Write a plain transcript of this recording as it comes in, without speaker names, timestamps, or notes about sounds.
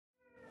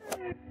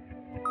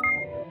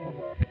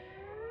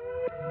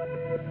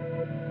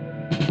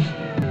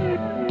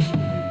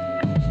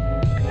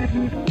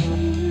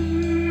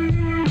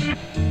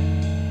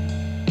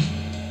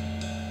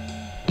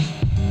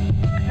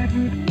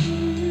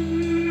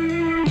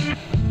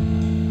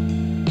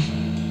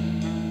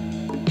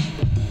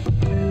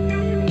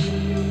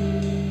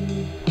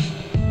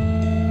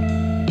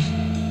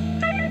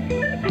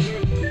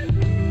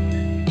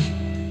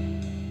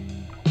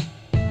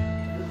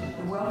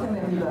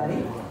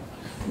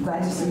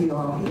Glad to see you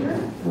all here.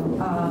 We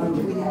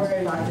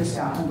have Dr.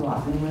 Scott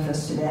McLaughlin with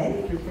us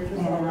today,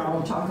 and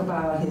I'll talk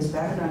about his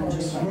background in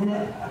just a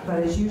minute.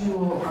 But as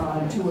usual, there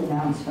are two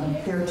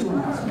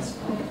announcements.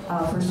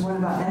 First one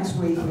about next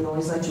week. We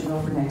always let you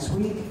know for next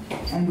week,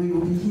 and we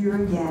will be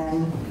here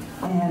again,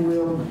 and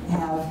we'll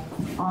have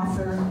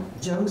author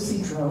Joe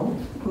Citro,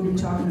 who will be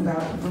talking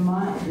about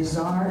Vermont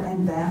bizarre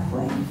and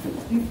baffling.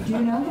 Do you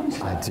know him,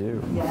 Scott? I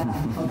do.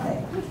 Yeah.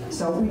 Okay.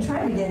 So we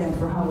tried to get him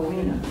for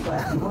Halloween,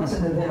 but he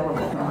wasn't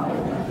available.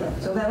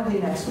 So that'll be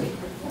next week.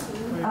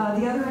 The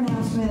other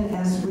announcement,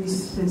 as we've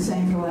been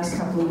saying for the last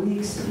couple of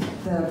weeks,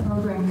 the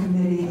program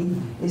committee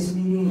is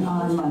meeting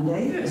on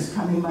Monday, this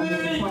coming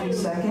Monday the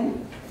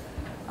 22nd,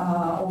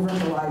 over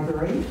at the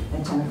library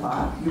at 10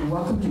 o'clock. You're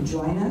welcome to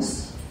join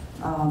us.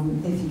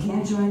 If you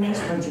can't join us,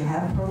 but you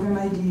have program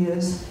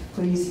ideas,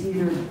 please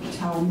either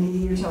tell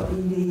me or tell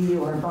Edie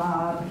or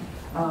Bob.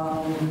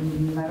 I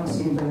don't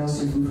see anybody else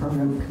who's from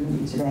program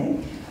committee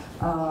today.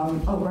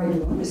 Oh, Ray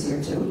Moon is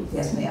here too.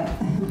 Yes, ma'am.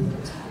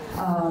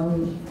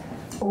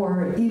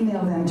 Or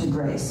email them to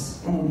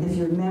Grace. And if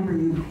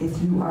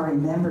you are a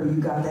member,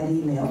 you got that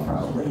email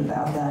probably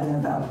about that and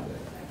about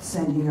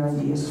sending your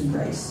ideas to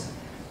Grace.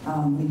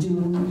 We do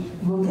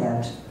look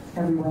at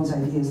everyone's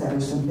ideas that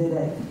are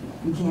submitted.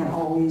 We can't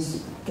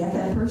always get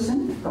that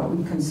person, but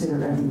we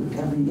consider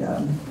every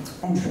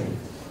entry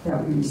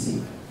that we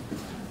receive.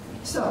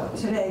 So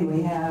today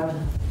we have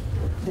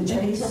the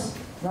Chase,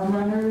 Rum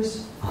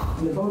Runners,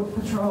 the Boat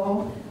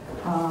Patrol,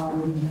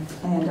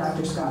 and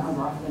Dr. Scott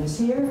McLaughlin is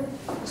here.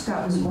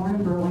 Scott was born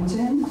in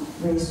Burlington,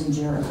 raised in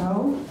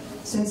Jericho.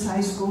 Since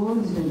high school,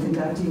 he's been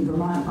conducting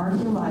Vermont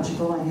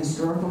archaeological and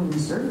historical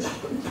research,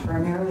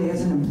 primarily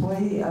as an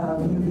employee of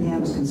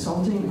UVM's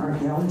consulting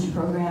archaeology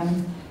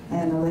program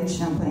and the Lake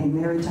Champlain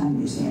Maritime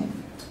Museum.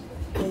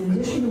 In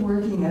addition to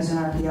working as an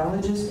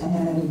archaeologist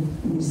and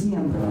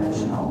museum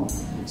professional,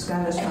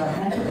 Scott has taught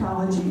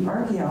anthropology,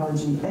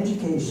 archaeology,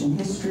 education,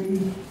 history,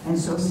 and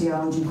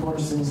sociology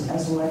courses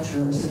as a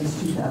lecturer since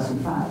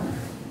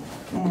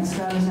 2005. And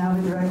Scott is now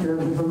the director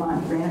of the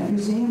Vermont Granite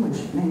Museum,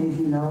 which many of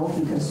you know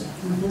because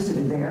we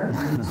visited there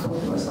and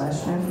spoke to us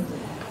last year,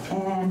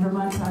 and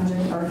Vermont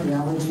Project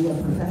Archaeology, a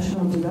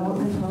professional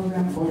development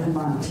program for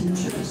Vermont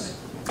teachers.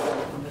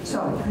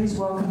 So please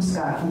welcome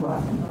Scott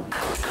McLaughlin.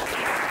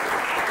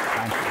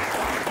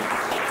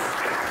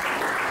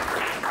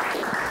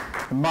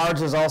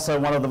 Marge is also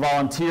one of the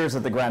volunteers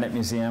at the Granite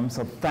Museum,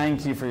 so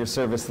thank you for your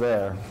service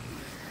there.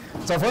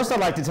 So first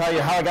I'd like to tell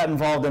you how I got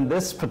involved in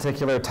this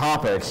particular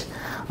topic.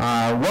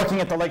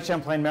 Working at the Lake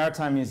Champlain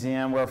Maritime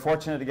Museum, we're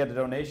fortunate to get a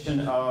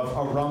donation of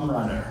a rum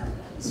runner.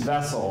 This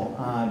vessel,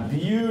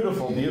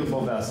 beautiful,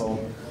 beautiful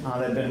vessel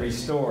that had been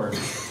restored.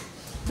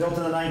 Built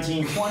in the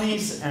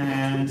 1920s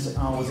and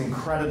was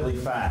incredibly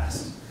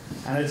fast.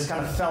 And I just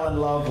kind of fell in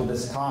love with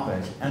this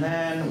topic. And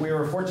then we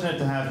were fortunate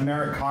to have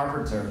Merritt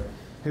Carpenter,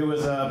 who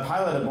was a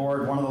pilot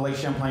aboard one of the Lake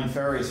Champlain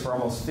ferries for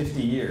almost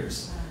 50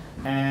 years.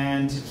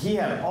 And he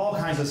had all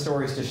kinds of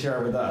stories to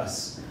share with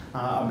us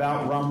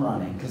about rum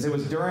running, because it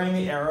was during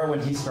the era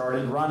when he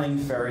started running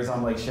ferries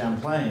on Lake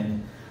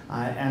Champlain.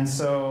 And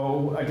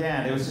so,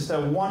 again, it was just a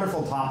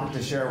wonderful topic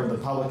to share with the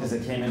public as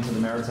it came into the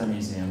Maritime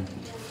Museum.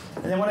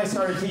 And then when I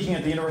started teaching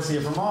at the University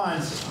of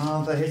Vermont,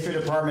 the history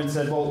department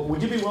said, well,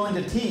 would you be willing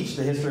to teach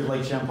the history of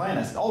Lake Champlain?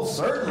 I said, oh,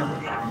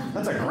 certainly.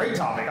 That's a great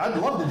topic. I'd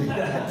love to do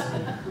that.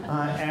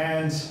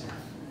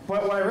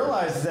 But what I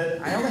realized is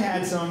that I only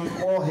had some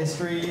oral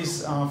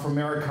histories from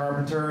Merritt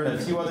Carpenter and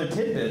a few other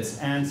tidbits.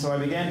 And so I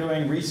began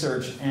doing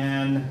research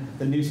in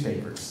the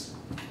newspapers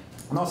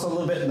and also a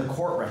little bit in the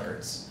court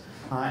records.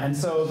 And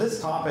so this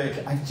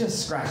topic, I've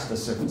just scratched the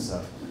surface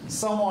of.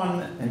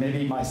 Someone, and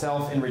maybe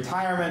myself in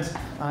retirement,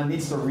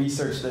 needs to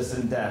research this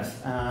in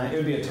depth. It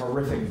would be a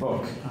terrific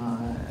book,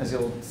 as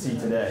you'll see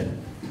today.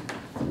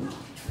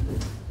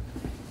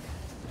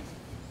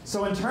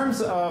 So in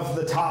terms of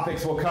the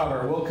topics we'll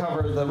cover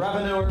the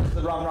revenuers,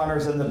 the rum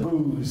runners, and the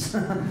booze.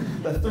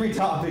 The three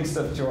topics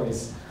of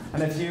choice.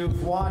 And if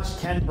you've watched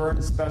Ken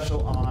Burns'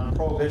 special on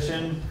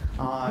Prohibition,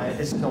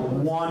 it's just a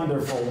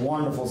wonderful,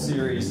 wonderful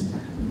series.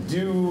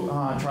 Do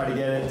try to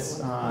get it.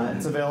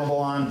 It's available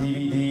on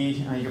DVD.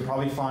 You can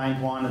probably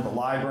find one at the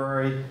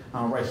library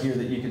right here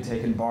that you can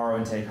take and borrow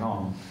and take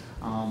home.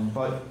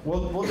 But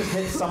we'll just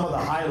hit some of the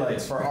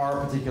highlights for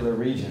our particular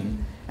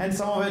region. And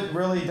some of it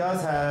really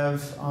does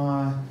have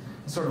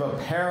sort of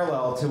a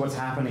parallel to what's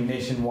happening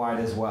nationwide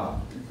as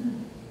well.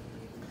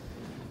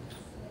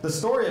 The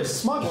story of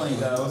smuggling,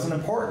 though, is an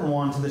important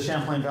one to the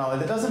Champlain Valley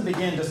that doesn't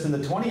begin just in the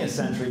 20th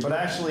century, but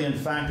actually, in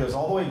fact, goes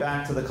all the way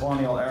back to the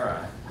colonial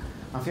era.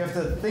 If you have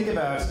to think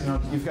about,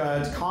 you've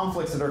got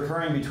conflicts that are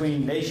occurring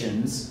between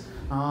nations.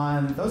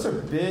 Those are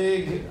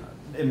big,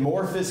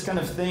 amorphous kind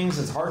of things.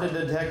 It's hard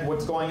to detect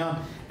what's going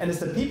on. And it's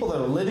the people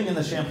that are living in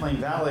the Champlain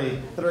Valley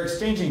that are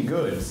exchanging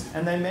goods.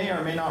 And they may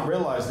or may not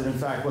realize that, in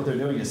fact, what they're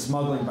doing is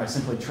smuggling by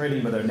simply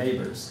trading with their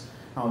neighbors.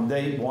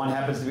 One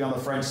happens to be on the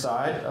French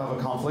side of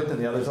a conflict and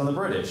the other's on the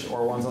British,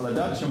 or one's on the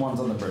Dutch and one's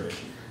on the British.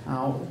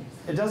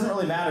 It doesn't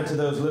really matter to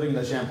those living in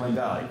the Champlain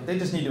Valley. They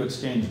just need to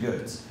exchange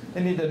goods.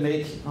 They need to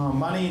make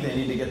money, they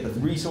need to get the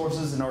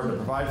resources in order to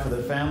provide for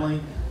their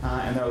family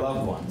and their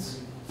loved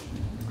ones.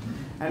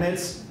 And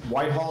it's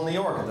Whitehall, New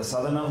York, at the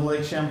southern end of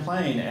Lake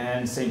Champlain,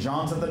 and St.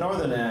 John's at the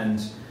northern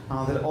end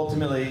that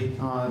ultimately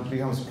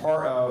becomes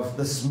part of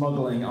the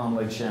smuggling on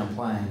Lake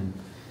Champlain.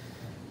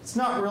 It's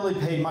not really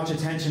paid much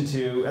attention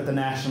to at the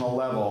national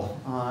level,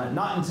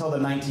 not until the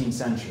 19th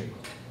century.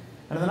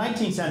 And in the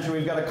 19th century,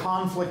 we've got a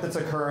conflict that's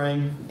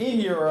occurring in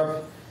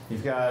Europe.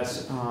 You've got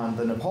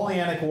the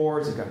Napoleonic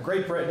Wars, you've got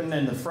Great Britain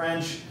and the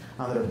French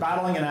that are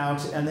battling it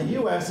out, and the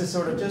U.S. is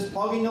sort of just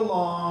plugging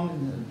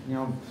along, you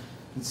know,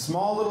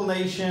 small little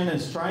nation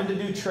is trying to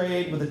do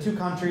trade with the two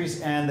countries,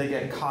 and they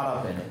get caught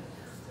up in it.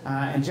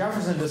 And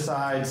Jefferson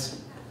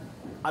decides,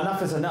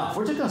 enough is enough.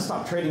 We're just going to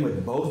stop trading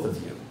with both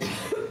of you.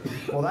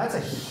 Well, that's a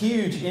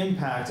huge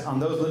impact on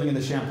those living in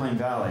the Champlain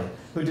Valley,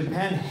 who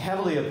depend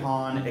heavily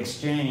upon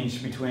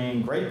exchange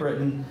between Great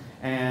Britain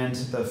and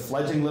the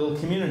fledgling little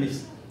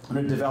communities that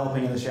are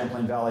developing in the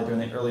Champlain Valley during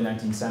the early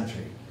 19th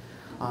century.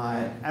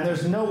 And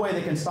there's no way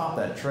they can stop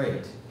that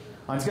trade.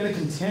 It's going to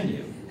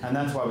continue, and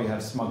that's why we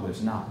have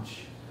Smuggler's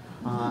Notch.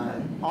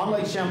 On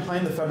Lake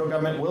Champlain, the federal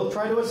government will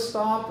try to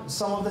stop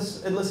some of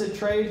this illicit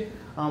trade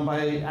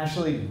by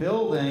actually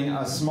building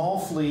a small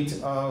fleet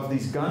of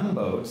these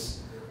gunboats.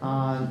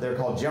 They're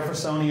called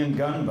Jeffersonian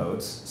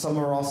gunboats. Some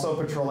are also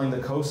patrolling the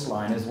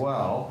coastline as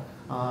well,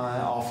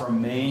 all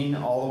from Maine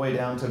all the way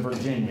down to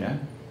Virginia.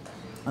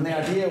 And the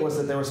idea was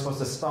that they were supposed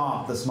to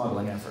stop the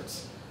smuggling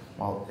efforts.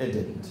 Well, it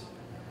didn't.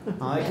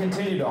 It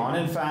continued on.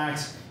 In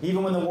fact,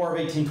 even when the War of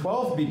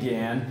 1812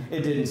 began,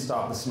 it didn't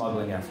stop the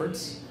smuggling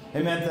efforts.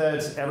 It meant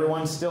that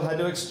everyone still had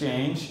to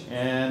exchange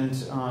in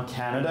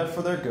Canada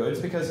for their goods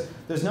because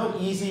there's no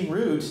easy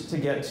route to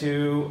get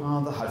to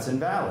the Hudson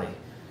Valley.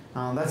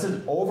 That's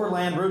an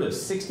overland route of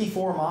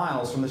 64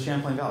 miles from the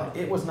Champlain Valley.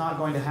 It was not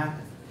going to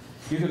happen.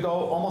 You could go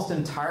almost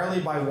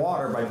entirely by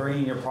water by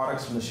bringing your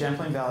products from the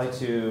Champlain Valley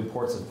to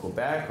ports of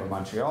Quebec or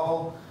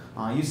Montreal.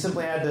 You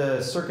simply had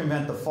to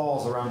circumvent the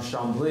falls around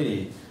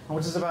Chambly,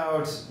 which is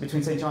about,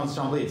 between St. John's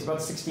and Chambly, it's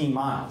about 16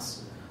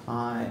 miles.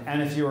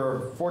 And if you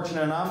were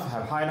fortunate enough,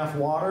 have high enough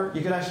water,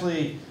 you could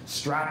actually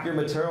strap your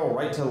material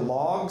right to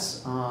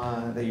logs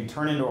that you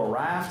turn into a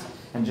raft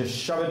and just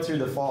shove it through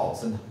the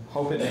falls and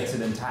hope it makes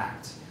it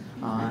intact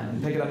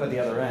and pick it up at the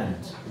other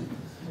end.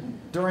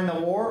 During the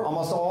war,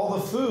 almost all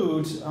the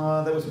food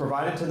that was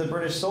provided to the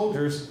British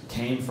soldiers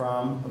came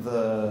from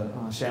the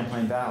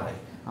Champlain Valley,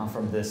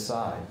 from this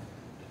side.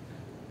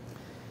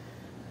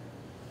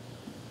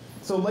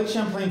 So Lake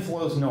Champlain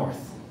flows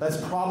north. That's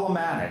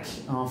problematic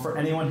for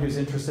anyone who's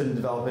interested in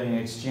developing an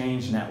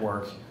exchange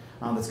network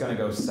that's going to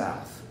go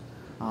south.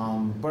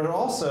 But it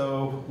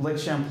also, Lake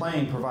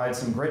Champlain provides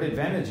some great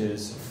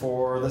advantages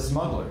for the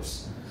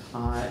smugglers.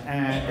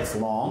 And it's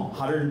long,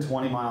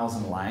 120 miles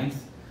in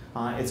length.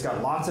 It's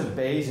got lots of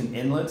bays and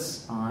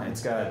inlets.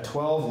 It's got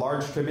 12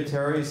 large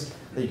tributaries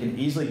that you can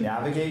easily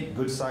navigate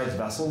good-sized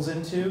vessels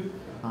into.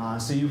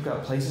 So you've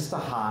got places to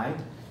hide.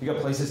 You've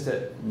got places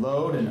to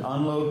load and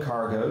unload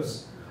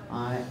cargoes.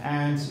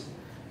 And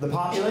the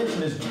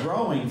population is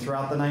growing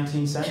throughout the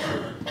 19th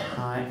century.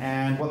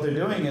 And what they're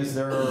doing is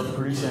they're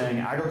producing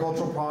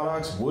agricultural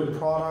products, wood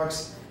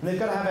products, and they've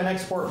got to have an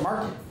export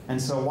market. And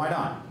so why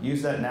not?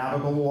 Use that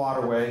navigable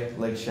waterway,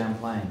 Lake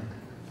Champlain.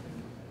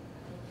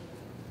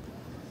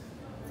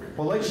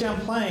 Well, Lake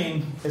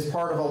Champlain is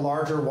part of a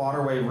larger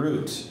waterway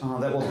route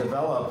that will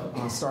develop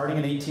starting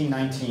in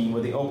 1819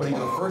 with the opening of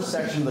the first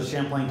section of the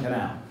Champlain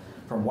Canal,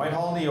 from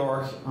Whitehall, New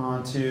York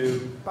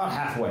to about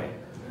halfway,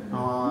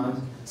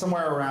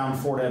 somewhere around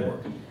Fort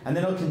Edward. And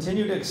then it'll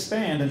continue to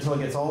expand until it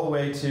gets all the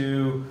way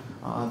to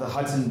the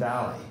Hudson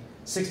Valley,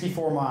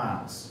 64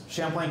 miles.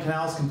 Champlain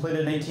Canal is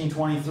completed in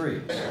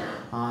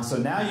 1823. So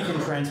now you can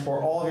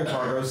transport all of your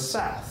cargoes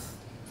south.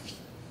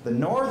 The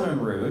northern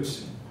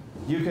route,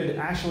 you could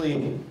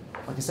actually,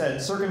 like I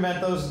said,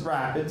 circumvent those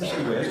rapids if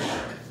you wish,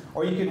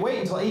 or you could wait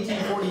until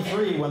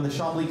 1843 when the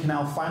Chambly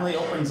Canal finally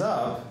opens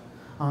up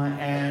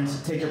and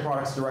take your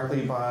products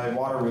directly by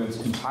water routes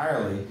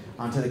entirely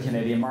onto the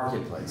Canadian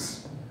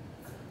marketplace.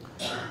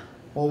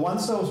 Well,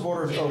 once those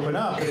borders open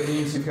up, it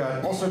means you've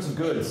got all sorts of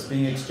goods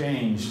being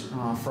exchanged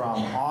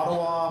from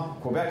Ottawa,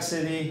 Quebec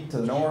City to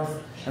the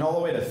north, and all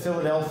the way to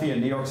Philadelphia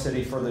and New York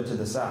City further to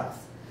the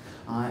south.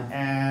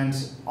 And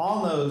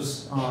on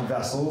those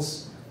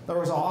vessels, there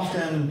was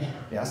often,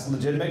 yes,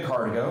 legitimate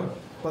cargo,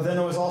 but then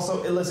there was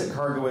also illicit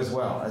cargo as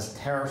well, as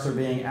tariffs are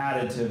being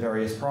added to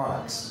various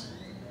products.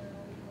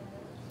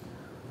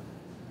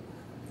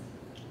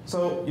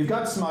 So you've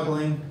got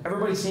smuggling.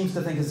 Everybody seems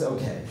to think it's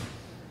okay.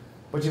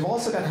 But you've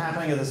also got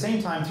happening at the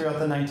same time throughout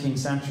the 19th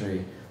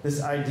century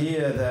this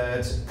idea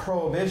that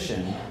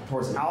prohibition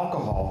towards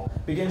alcohol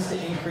begins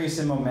to increase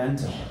in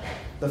momentum.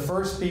 The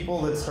first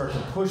people that start to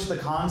push the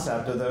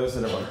concept are those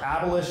that are both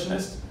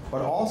abolitionists,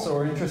 but also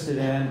are interested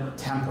in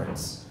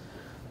temperance.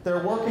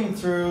 They're working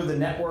through the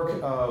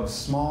network of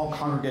small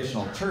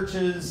congregational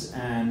churches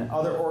and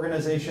other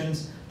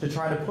organizations to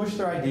try to push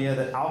their idea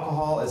that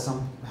alcohol is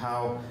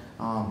somehow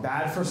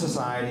bad for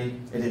society,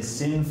 it is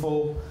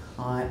sinful,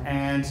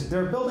 And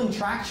they're building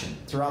traction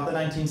throughout the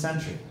 19th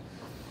century.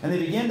 And they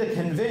begin to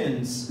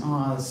convince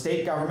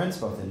state governments,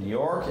 both in New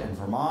York and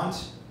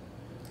Vermont,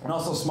 and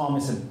also small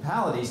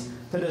municipalities,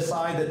 to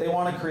decide that they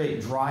want to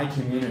create dry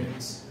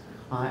communities.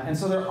 And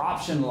so there are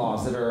option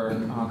laws that are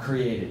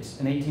created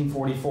in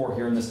 1844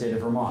 here in the state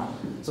of Vermont.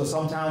 So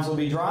some towns will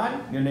be dry,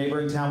 your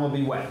neighboring town will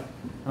be wet.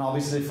 And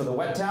obviously for the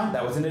wet town,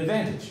 that was an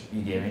advantage.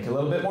 You can make a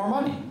little bit more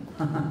money.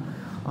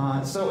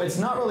 So it's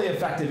not really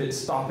effective at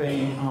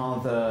stopping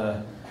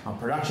the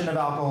production of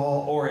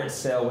alcohol or its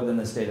sale within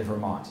the state of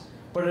Vermont.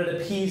 But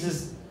it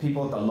appeases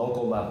people at the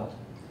local level.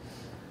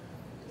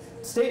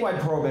 Statewide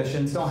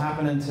prohibitions don't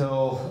happen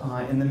until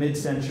in the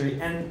mid-century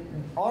and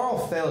are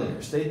all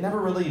failures. They never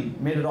really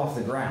made it off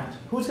the ground.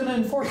 Who's going to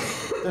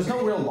enforce it? There's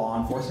no real law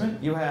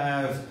enforcement. You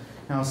have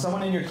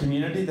someone in your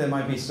community that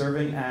might be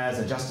serving as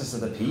a justice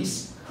of the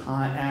peace,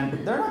 and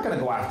they're not going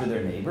to go after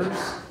their neighbors.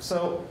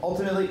 So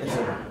ultimately, it's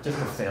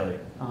just a failure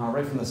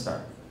right from the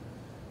start.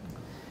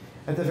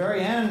 At the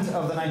very end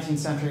of the 19th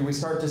century, we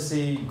start to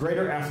see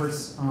greater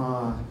efforts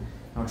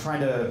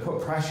trying to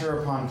put pressure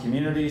upon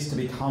communities to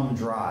become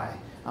dry,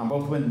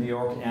 both with New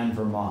York and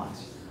Vermont.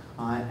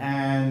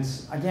 And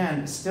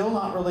again, still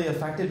not really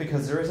effective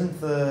because there isn't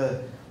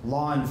the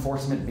law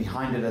enforcement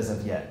behind it as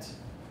of yet.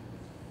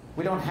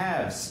 We don't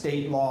have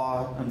state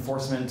law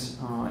enforcement,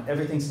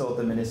 everything's still at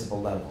the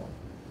municipal level.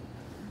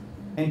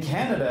 In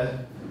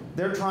Canada,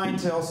 they're trying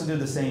to also do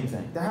the same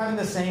thing. They're having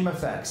the same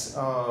effects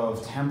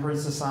of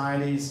temperance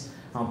societies,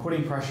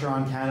 putting pressure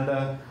on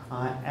Canada,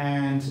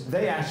 and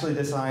they actually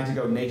decide to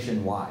go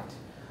nationwide.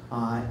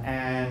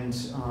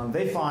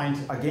 They find,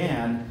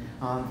 again,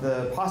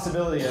 the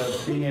possibility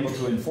of being able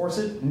to enforce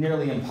it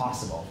nearly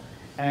impossible.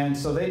 And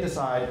so they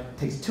decide, it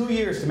takes 2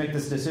 years to make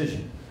this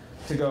decision,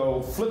 to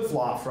go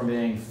flip-flop from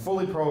being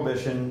fully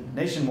prohibition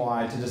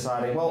nationwide to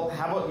deciding, well,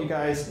 how about you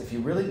guys, if you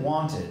really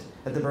want it,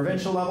 at the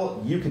provincial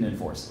level, you can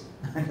enforce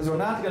it. Because we're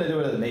not going to do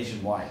it at the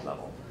nationwide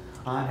level.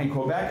 And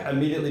Quebec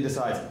immediately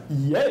decides,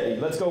 yay,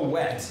 let's go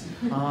wet.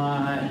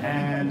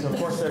 And of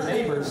course their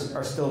neighbors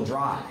are still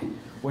dry,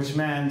 which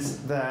meant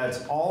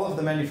that all of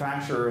the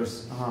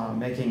manufacturers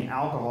making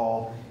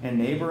alcohol in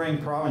neighboring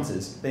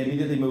provinces, they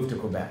immediately moved to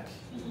Quebec.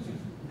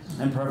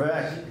 And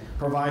Quebec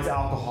provides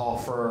alcohol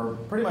for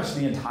pretty much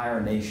the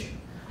entire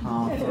nation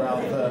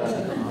throughout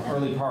the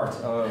early part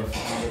of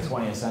the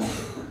 20th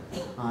century.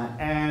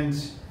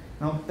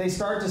 They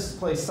start to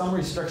place some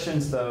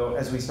restrictions, though,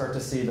 as we start to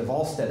see the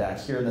Volstead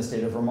Act here in the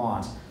state of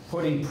Vermont,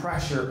 putting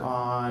pressure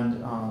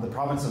on the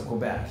province of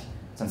Quebec.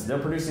 Since they're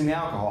producing the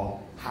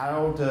alcohol,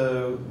 how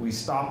do we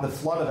stop the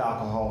flood of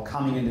alcohol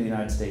coming into the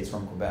United States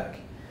from Quebec?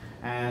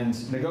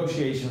 And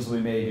negotiations will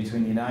be made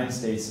between the United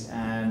States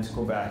and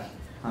Quebec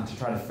to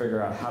try to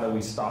figure out how do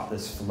we stop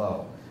this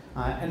flow.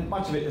 And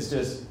much of it is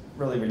just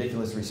really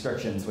ridiculous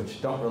restrictions, which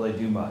don't really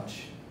do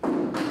much.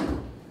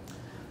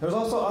 There's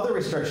also other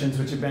restrictions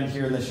which have been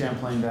here in the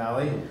Champlain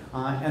Valley,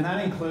 and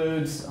that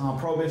includes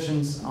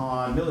prohibitions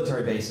on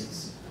military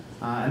bases.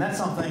 And that's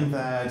something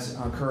that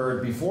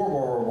occurred before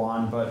World War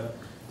I, but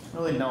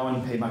really no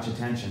one paid much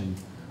attention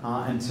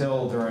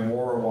until during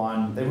World War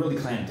I, they really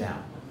clamped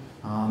down.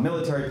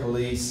 Military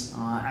police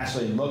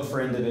actually looked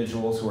for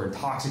individuals who were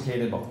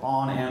intoxicated both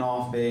on and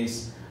off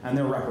base, and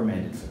they're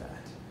reprimanded for that.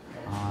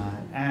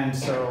 And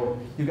so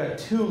you've got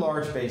 2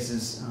 large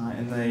bases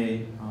in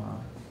the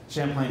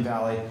Champlain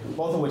Valley,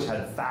 both of which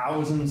had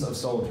thousands of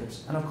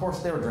soldiers. And of course,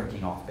 they were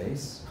drinking off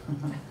base.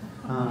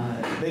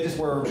 They just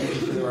were making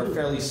sure they were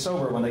fairly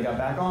sober when they got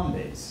back on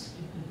base.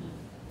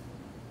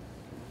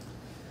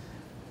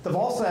 The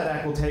Volstead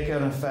Act will take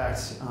into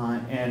effect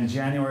in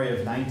January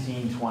of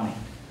 1920.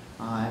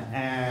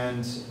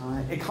 And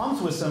it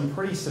comes with some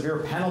pretty severe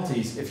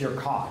penalties if you're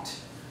caught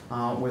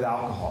with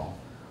alcohol.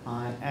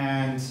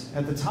 And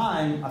at the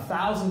time, a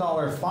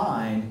 $1,000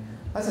 fine,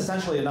 that's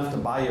essentially enough to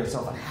buy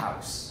yourself a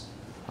house.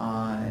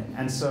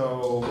 And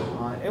so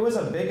it was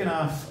a big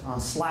enough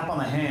slap on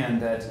the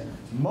hand that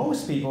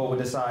most people would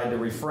decide to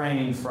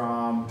refrain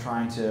from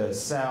trying to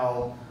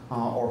sell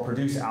or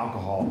produce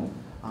alcohol.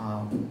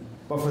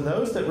 But for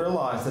those that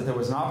realized that there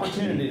was an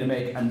opportunity to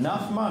make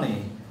enough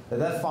money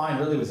that fine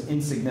really was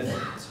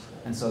insignificant.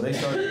 And so they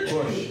started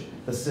to push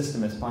the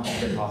system as much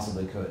as they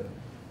possibly could.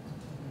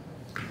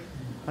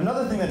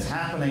 Another thing that's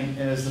happening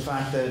is the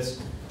fact that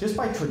just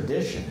by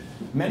tradition,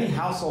 many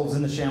households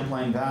in the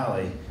Champlain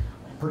Valley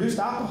produced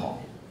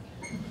alcohol.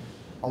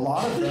 A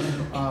lot of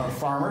them,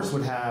 farmers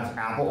would have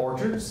apple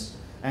orchards,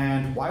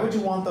 and why would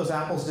you want those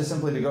apples just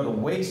simply to go to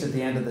waste at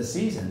the end of the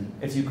season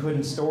if you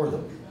couldn't store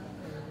them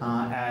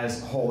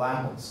as whole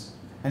apples?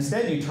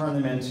 Instead, you turn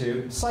them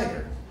into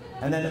cider,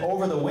 and then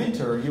over the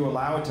winter, you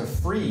allow it to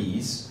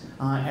freeze,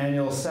 and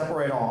it'll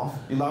separate off,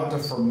 you allow it to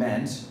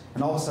ferment,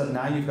 and all of a sudden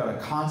now you've got a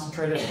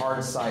concentrated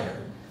hard cider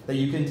that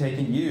you can take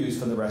and use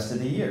for the rest of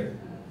the year.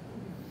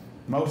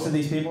 Most of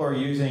these people are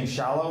using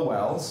shallow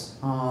wells.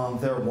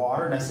 Their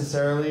water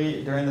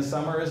necessarily during the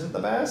summer isn't the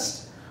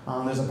best,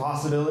 There's a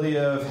possibility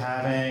of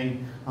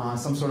having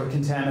some sort of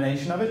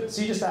contamination of it,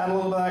 so you just add a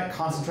little bit of that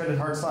concentrated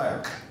hard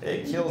cider.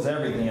 It kills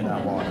everything in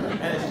that water,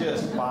 and it's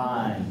just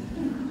fine.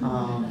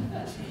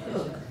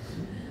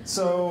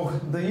 So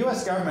the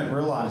U.S. government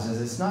realizes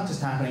it's not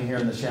just happening here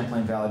in the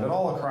Champlain Valley, but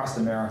all across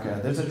America.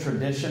 There's a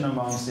tradition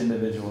amongst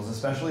individuals,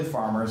 especially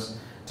farmers,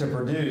 to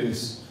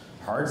produce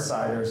hard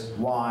ciders,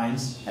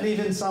 wines, and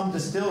even some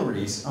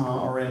distilleries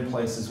are in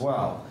place as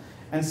well.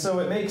 And so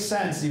it makes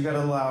sense you've got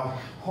to allow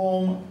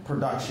home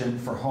production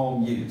for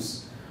home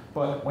use.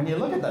 But when you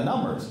look at the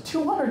numbers,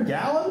 200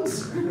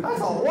 gallons?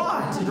 That's a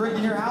lot to drink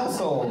in your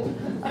household.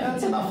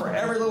 That's enough for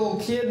every little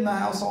kid in the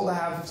household to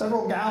have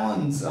several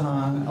gallons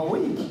a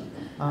week.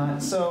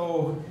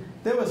 So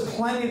there was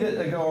plenty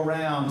to go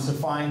around to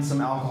find some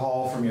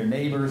alcohol from your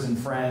neighbors and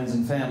friends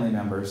and family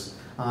members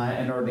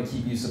in order to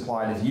keep you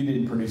supplied if you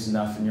didn't produce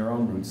enough in your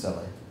own root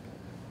cellar.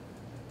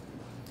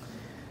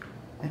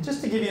 And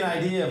just to give you an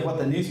idea of what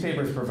the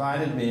newspapers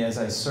provided me as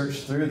I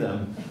searched through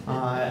them,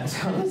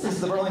 so this is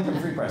the Burlington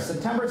Free Press,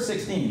 September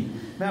 16th.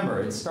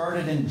 Remember, it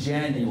started in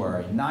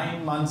January,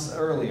 9 months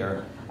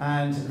earlier,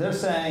 and they're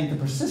saying the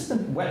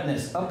persistent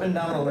wetness up and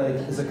down the lake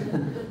is a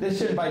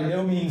condition by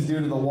no means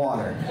due to the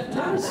water.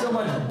 There was so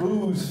much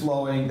booze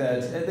flowing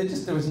that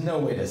there was no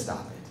way to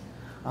stop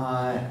it.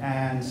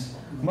 And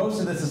most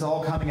of this is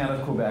all coming out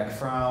of Quebec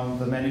from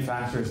the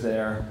manufacturers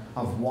there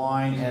of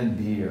wine and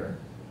beer.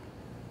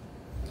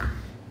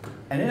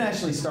 And it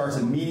actually starts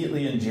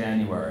immediately in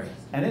January.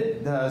 And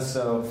it does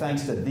so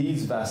thanks to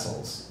these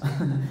vessels.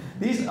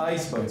 These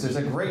ice boats, there's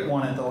a great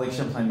one at the Lake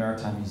Champlain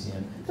Maritime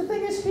Museum. The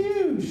thing is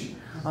huge.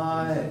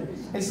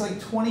 It's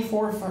like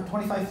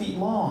 25 feet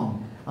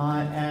long.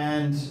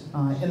 And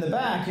in the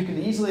back, you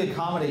can easily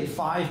accommodate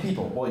 5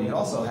 people. Well, you could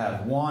also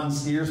have one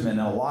steersman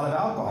and a lot of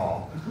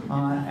alcohol.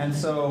 And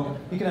so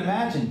you can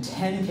imagine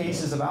 10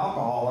 cases of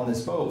alcohol on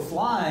this boat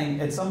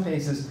flying at some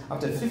cases up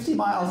to 50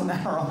 miles an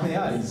hour on the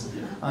ice.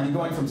 You're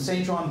going from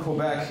Saint John,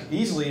 Quebec,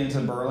 easily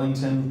into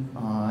Burlington,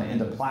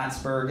 into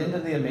Plattsburgh, into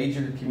the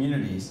major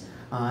communities,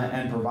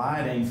 and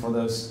providing for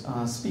those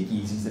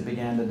speakeasies that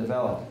began to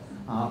develop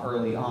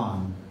early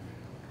on.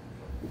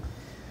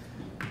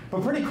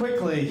 But pretty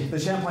quickly, the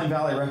Champlain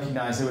Valley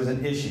recognized there was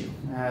an issue,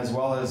 as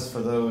well as for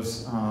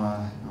those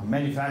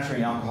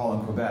manufacturing alcohol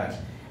in Quebec.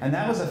 And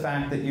that was the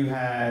fact that you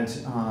had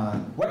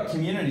wet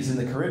communities in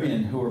the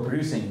Caribbean who were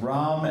producing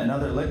rum and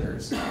other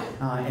liquors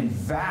in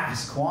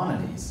vast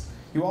quantities.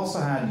 You also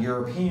had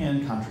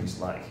European countries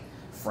like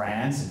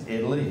France, and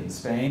Italy, and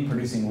Spain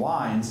producing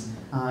wines,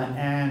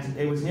 and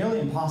it was nearly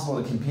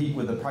impossible to compete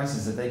with the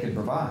prices that they could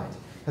provide,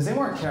 because they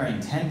weren't carrying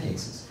 10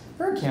 cases.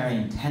 They were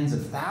carrying tens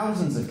of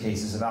thousands of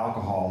cases of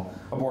alcohol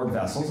aboard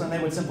vessels, and they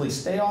would simply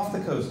stay off the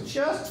coast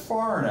just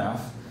far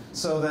enough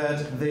so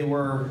that they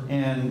were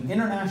in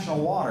international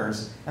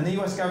waters, and the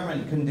U.S.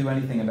 government couldn't do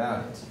anything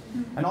about it.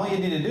 And all you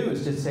need to do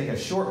is just take a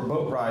short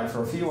boat ride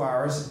for a few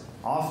hours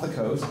off the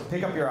coast,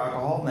 pick up your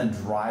alcohol, and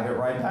then drive it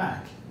right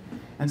back.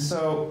 And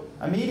so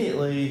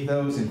immediately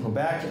those in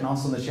Quebec and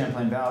also in the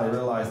Champlain Valley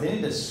realized they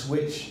needed to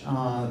switch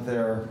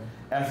their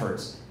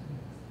efforts.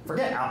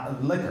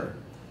 Forget liquor.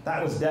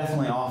 That was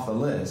definitely off the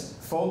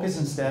list. Focus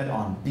instead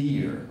on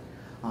beer,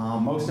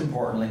 most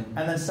importantly,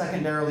 and then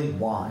secondarily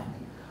wine.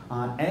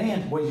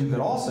 And what you could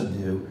also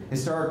do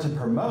is start to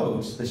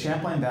promote the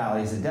Champlain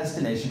Valley as a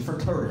destination for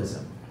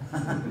tourism.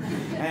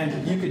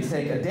 And you could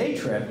take a day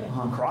trip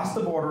across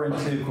the border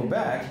into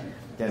Quebec,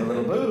 get a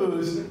little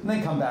booze, and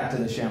then come back to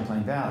the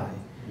Champlain Valley.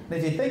 And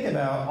if you think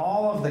about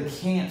all of the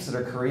camps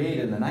that are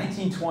created in the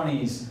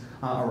 1920s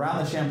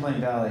around the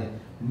Champlain Valley,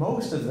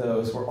 most of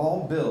those were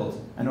all built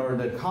in order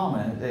to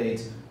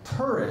accommodate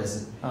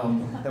tourists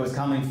that was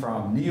coming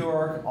from New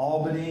York,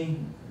 Albany,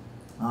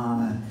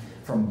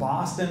 from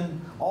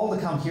Boston, all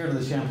to come here to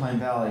the Champlain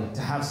Valley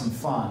to have some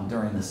fun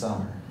during the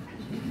summer.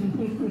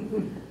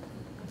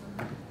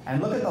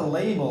 And look at the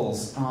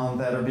labels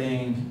that are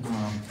being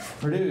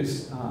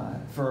produced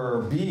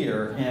for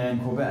beer in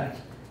Quebec.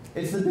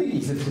 It's the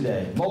biggies of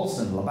today,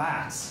 Molson,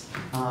 Labatt's.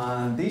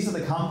 These are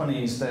the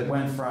companies that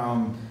went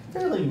from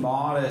fairly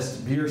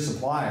modest beer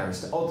suppliers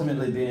to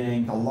ultimately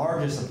being the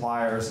largest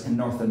suppliers in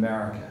North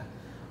America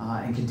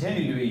and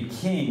continue to be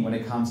king when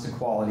it comes to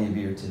quality of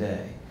beer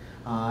today.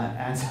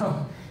 And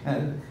so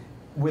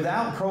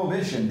without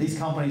prohibition, these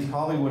companies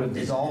probably would have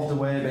dissolved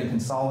away, been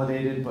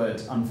consolidated,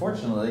 but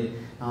unfortunately,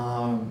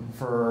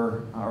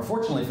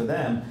 fortunately for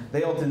them,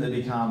 they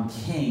ultimately become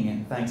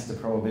king thanks to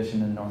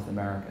prohibition in North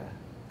America.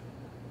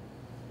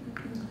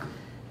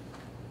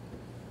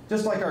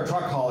 Just like our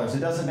truck haulers,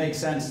 it doesn't make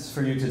sense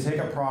for you to take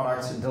a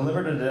product,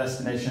 deliver to the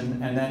destination,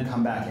 and then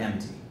come back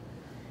empty.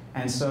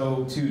 And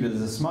so, too, to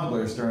the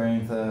smugglers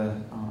during the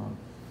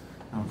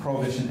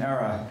Prohibition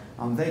era,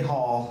 they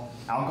haul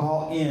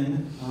alcohol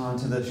in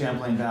to the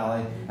Champlain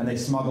Valley, and they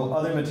smuggle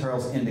other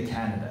materials into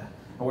Canada,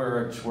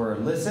 which were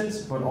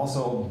illicit, but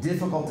also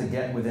difficult to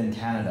get within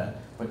Canada,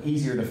 but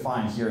easier to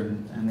find here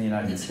in the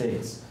United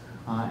States.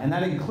 And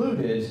that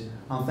included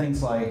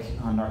things like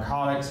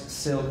narcotics,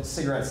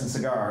 cigarettes, and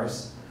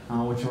cigars,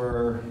 which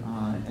were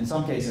in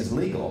some cases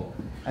legal.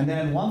 And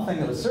then one thing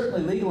that was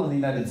certainly legal in the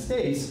United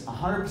States,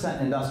 100%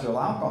 industrial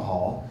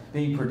alcohol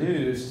being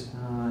produced,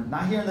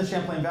 not here in the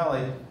Champlain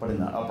Valley, but in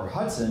the upper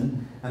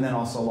Hudson, and then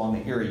also along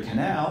the Erie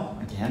Canal,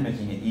 again,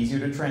 making it easier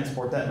to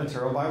transport that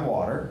material by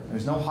water.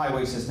 There's no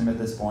highway system at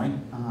this point.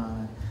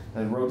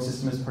 The road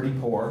system is pretty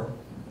poor.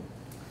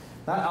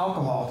 That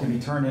alcohol can be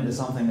turned into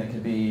something that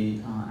could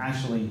be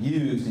actually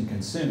used and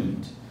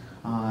consumed.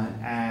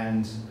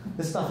 And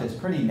this stuff is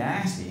pretty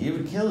nasty. It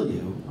would kill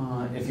you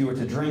if you were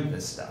to drink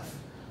this stuff.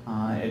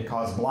 It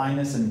caused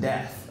blindness and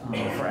death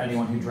for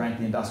anyone who drank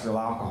the industrial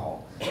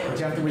alcohol. But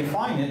you have to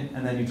refine it,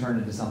 and then you turn it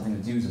into something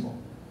that's usable.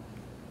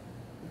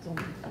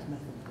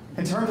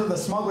 In terms of the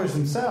smugglers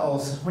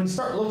themselves, when you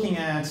start looking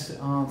at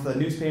the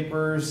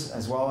newspapers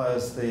as well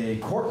as the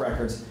court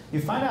records, you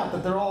find out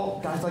that they're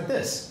all guys like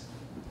this.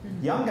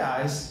 Young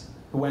guys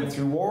who went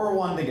through World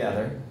War I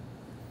together.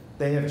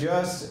 They have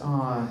just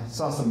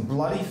saw some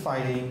bloody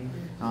fighting.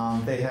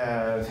 They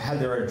have had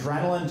their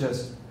adrenaline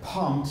just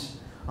pumped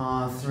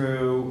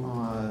through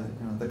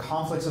the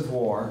conflicts of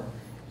war,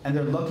 and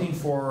they're looking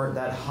for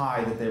that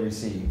high that they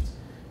received.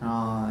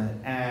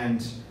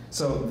 And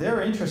so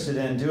they're interested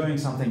in doing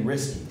something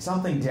risky,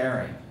 something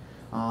daring.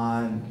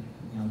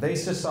 They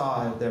just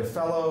saw their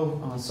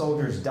fellow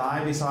soldiers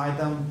die beside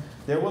them.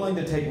 They're willing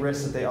to take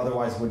risks that they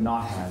otherwise would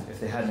not have if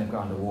they hadn't have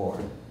gone to war.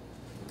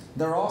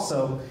 They're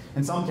also,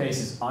 in some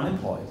cases,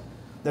 unemployed.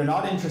 They're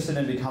not interested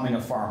in becoming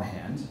a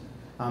farmhand.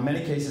 In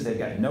many cases, they've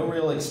got no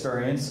real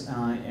experience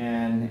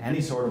in any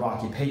sort of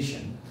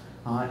occupation,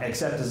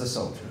 except as a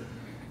soldier.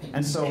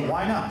 And so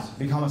why not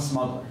become a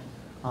smuggler?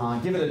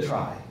 Give it a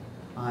try.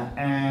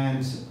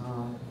 And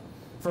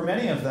for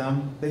many of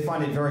them, they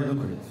find it very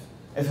lucrative.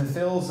 It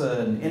fulfills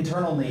an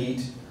internal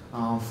need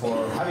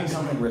for having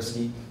something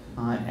risky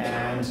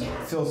and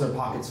fills their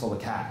pockets full of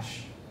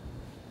cash.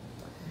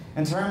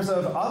 In terms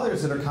of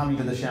others that are coming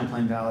to the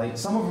Champlain Valley,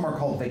 some of them are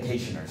called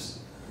vacationers.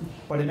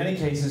 But in many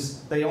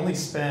cases, they only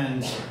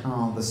spend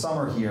the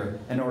summer here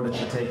in order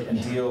to take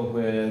and deal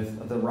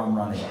with the rum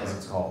running, as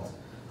it's called,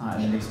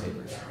 in the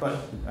newspapers.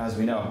 But as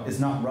we know, it's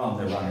not rum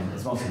they're running,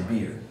 it's mostly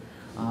beer.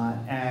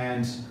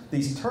 And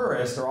these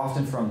tourists are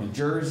often from New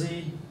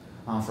Jersey,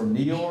 from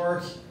New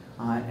York,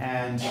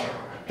 and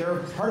they're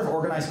part of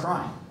organized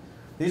crime.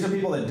 These are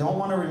people that don't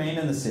want to remain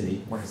in the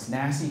city, where it's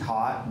nasty,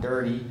 hot,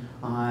 dirty,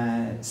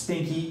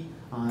 stinky.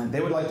 They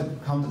would like to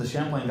come to the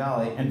Champlain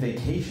Valley and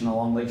vacation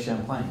along Lake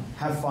Champlain,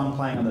 have fun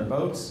playing on their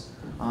boats,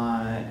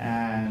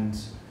 and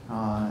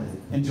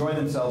enjoy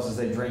themselves as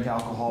they drink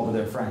alcohol with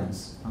their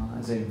friends,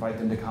 as they invite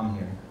them to come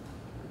here.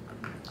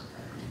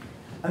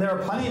 And there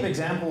are plenty of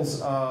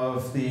examples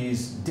of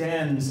these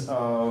dens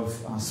of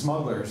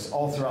smugglers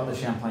all throughout the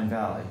Champlain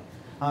Valley.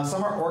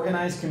 Some are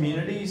organized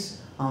communities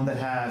that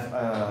have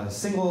a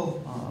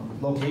single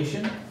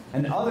location,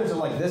 and others are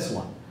like this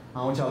one,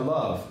 which I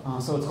love.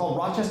 So it's called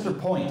Rochester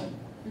Point.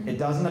 It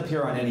doesn't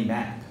appear on any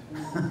map.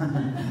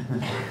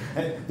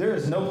 There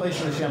is no place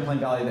in the Champlain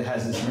Valley that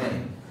has this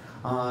name.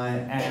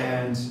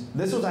 And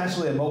this was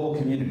actually a mobile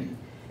community.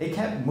 It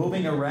kept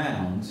moving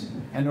around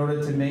in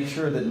order to make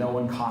sure that no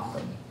one caught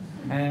them.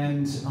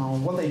 And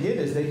what they did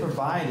is they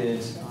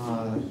provided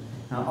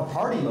a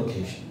party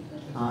location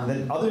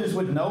that others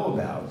would know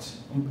about,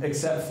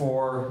 except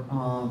for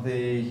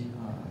the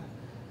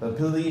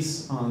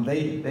police.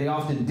 They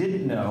often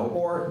didn't know,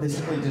 or they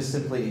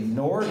simply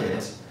ignored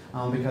it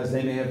because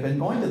they may have been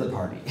going to the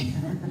party.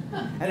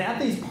 And at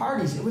these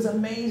parties, it was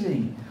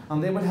amazing.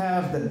 They would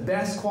have the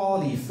best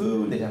quality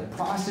food. They'd have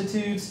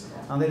prostitutes.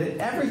 They did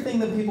everything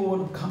that people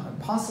would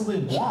possibly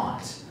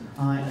want.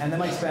 And they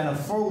might spend a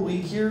full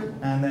week here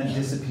and then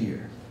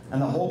disappear.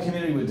 And the whole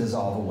community would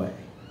dissolve away.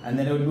 And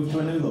then it would move to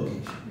a new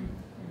location.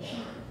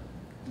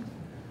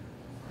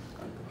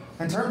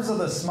 In terms of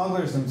the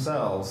smugglers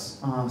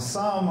themselves,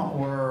 some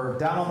were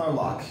down on their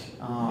luck,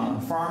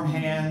 farm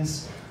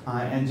hands,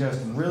 and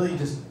just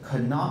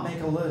could not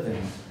make a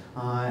living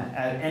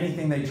at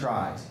anything they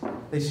tried.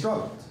 They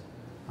struggled.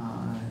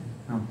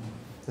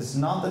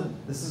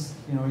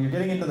 You're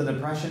getting into the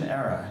Depression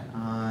era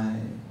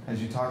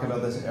as you talk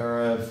about this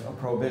era of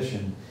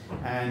Prohibition.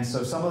 And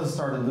so some of them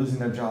started losing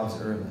their jobs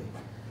early.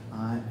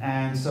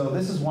 And so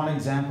this is one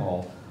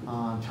example,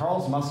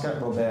 Charles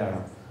Muscat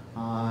Robert.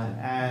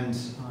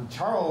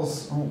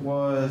 Charles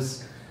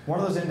was one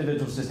of those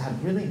individuals who just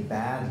had really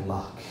bad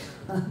luck.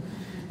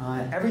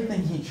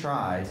 Everything he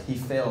tried, he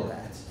failed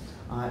at.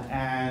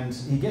 And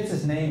he gets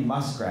his name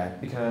Muskrat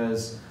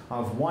because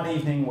of one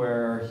evening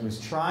where he was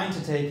trying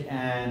to take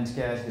and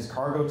get his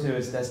cargo to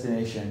his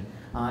destination,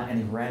 and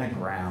he ran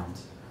aground.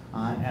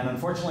 And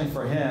unfortunately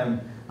for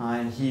him,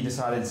 he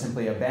decided to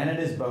simply abandon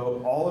his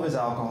boat, all of his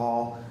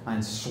alcohol,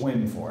 and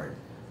swim for it.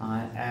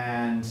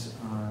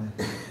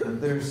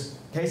 There's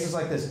cases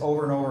like this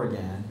over and over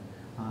again.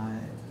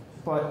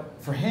 But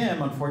for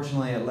him,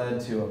 unfortunately, it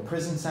led to a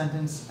prison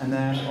sentence and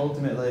then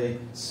ultimately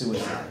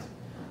suicide.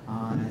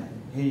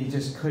 He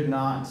just couldn't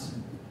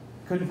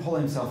pull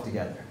himself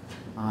together.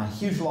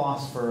 Huge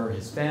loss for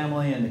his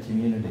family and the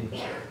community.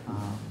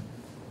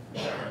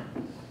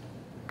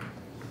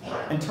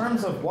 In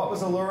terms of what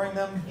was alluring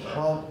them,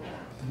 well,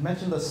 I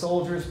mentioned the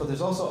soldiers, but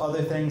there's also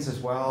other things as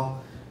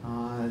well.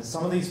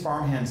 Some of these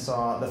farmhands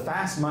saw the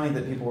fast money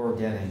that people were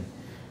getting.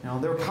 You know,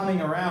 they were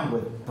coming around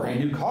with brand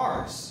new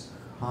cars.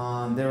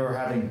 They were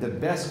having the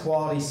best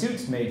quality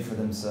suits made for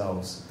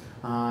themselves.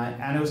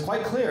 And it was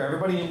quite clear,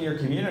 everybody in your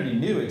community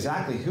knew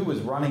exactly who was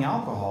running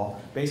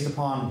alcohol based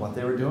upon what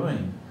they were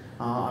doing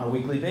on a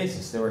weekly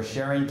basis. They were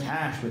sharing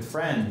cash with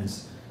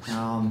friends.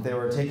 They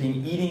were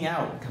eating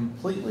out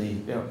completely.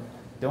 You know,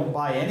 don't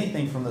buy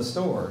anything from the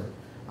store.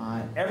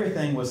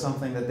 Everything was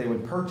something that they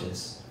would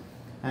purchase.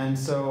 And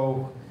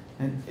so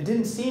it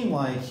didn't seem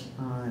like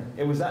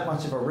it was that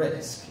much of a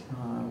risk.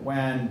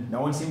 When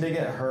no one seemed to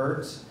get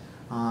hurt,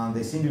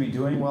 they seemed to be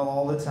doing well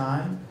all the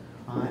time.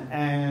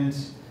 And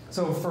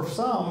so for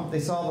some, they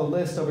saw the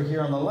list over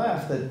here on the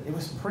left that it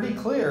was pretty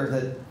clear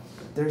that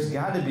there's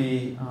got to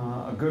be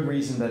a good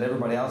reason that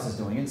everybody else is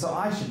doing it, so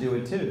I should do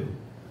it too.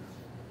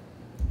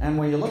 And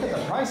when you look at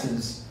the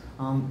prices,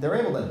 they're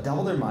able to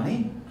double their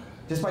money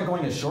just by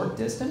going a short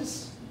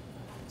distance.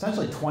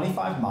 Essentially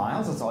 25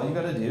 miles, that's all you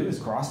got to do is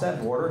cross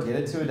that border, get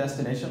it to a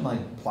destination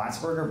like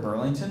Plattsburgh or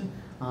Burlington.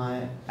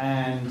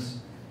 And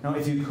you know,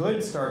 if you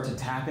could start to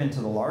tap into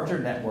the larger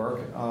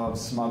network of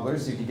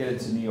smugglers, you could get it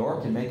to New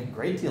York and make a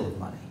great deal of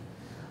money.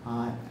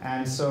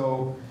 And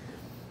so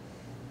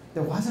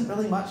there wasn't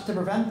really much to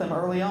prevent them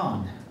early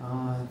on.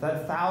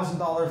 That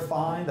 $1,000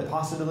 fine, the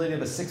possibility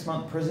of a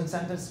 6-month prison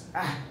sentence,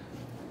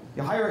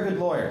 you hire a good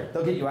lawyer,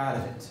 they'll get you out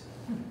of it.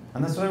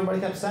 And that's what everybody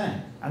kept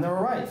saying. And they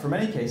were right. For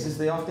many cases,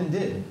 they often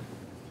did.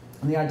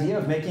 And the idea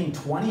of making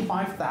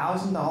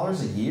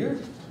 $25,000 a year,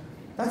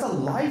 that's a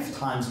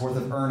lifetime's worth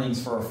of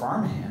earnings for a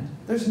farmhand.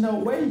 There's no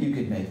way you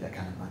could make that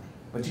kind of money.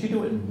 But you could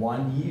do it in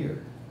 1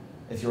 year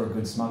if you're a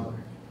good smuggler.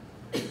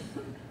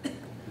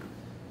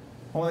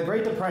 Well, when the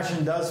Great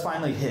Depression does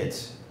finally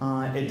hit,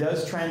 it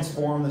does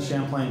transform the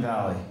Champlain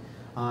Valley.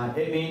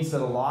 It means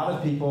that a lot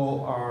of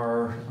people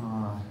are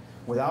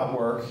without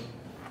work.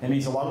 It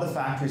means a lot of the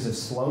factories have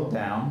slowed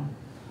down.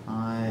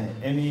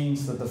 It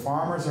means that the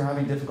farmers are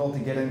having difficulty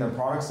getting their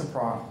products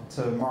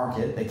to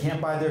market. They can't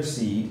buy their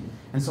seed.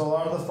 And so a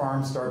lot of the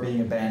farms start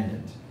being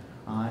abandoned.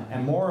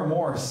 And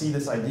more see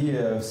this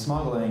idea of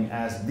smuggling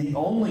as the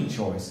only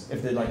choice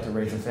if they'd like to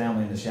raise a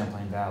family in the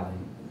Champlain Valley.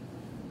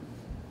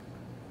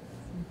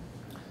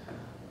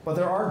 But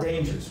there are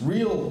dangers,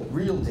 real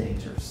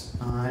dangers.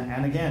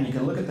 And again, you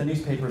can look at the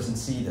newspapers and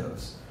see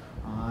those.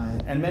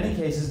 In many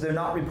cases, they're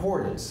not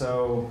reported.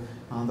 So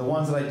the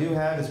ones that I do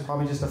have is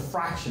probably just a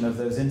fraction of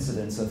those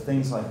incidents of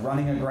things like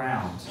running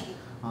aground.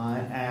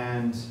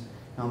 And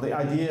the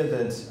idea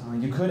that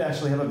you could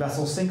actually have a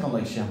vessel sink on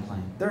Lake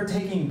Champlain. They're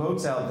taking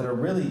boats out that are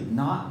really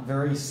not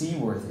very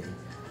seaworthy.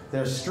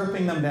 They're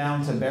stripping them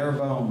down to bare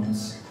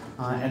bones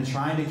and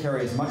trying to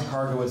carry as much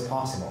cargo as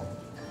possible.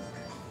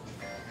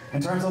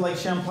 In terms of Lake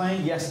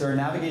Champlain, yes, there are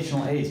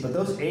navigational aids, but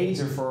those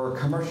aids are for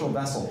commercial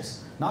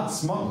vessels, not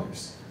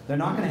smugglers. They're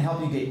not going to help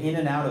you get in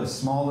and out of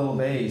small little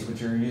bays,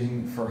 which you're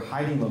using for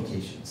hiding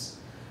locations.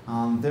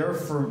 They're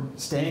for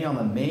staying on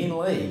the main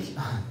lake,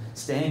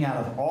 staying out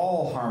of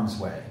all harm's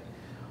way.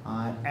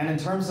 And in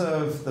terms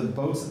of the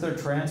boats that they're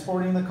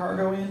transporting the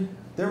cargo in,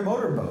 they're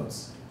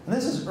motorboats. And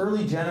this is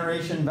early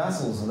generation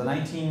vessels of the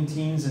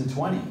 19-teens and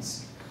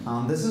 20s.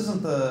 This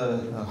isn't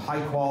the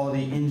high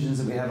quality engines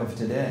that we have of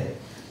today.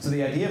 So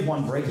the idea of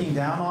one breaking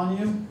down on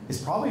you is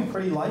probably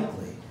pretty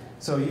likely.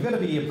 So you've got to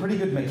be a pretty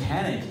good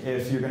mechanic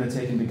if you're going to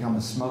take and become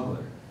a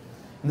smuggler.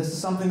 And this is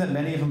something that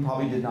many of them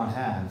probably did not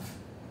have.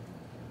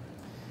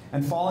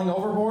 And falling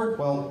overboard,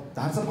 well,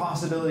 that's a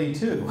possibility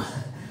too.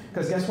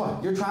 Because guess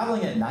what? You're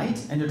traveling at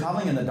night and you're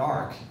traveling in the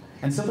dark.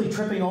 And simply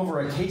tripping over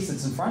a case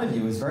that's in front of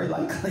you is very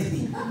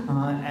likely.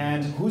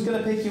 And who's going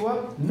to pick you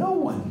up? No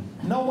one.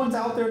 No one's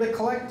out there to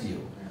collect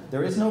you.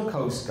 There is no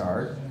Coast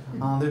Guard.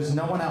 There's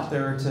no one out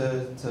there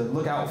to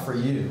look out for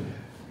you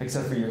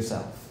except for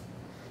yourself.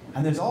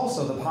 And there's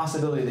also the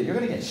possibility that you're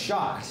going to get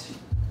shot,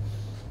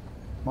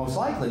 most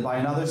likely by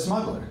another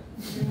smuggler.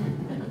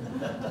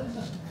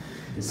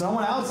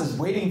 Someone else is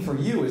waiting for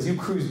you as you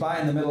cruise by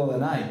in the middle of the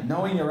night,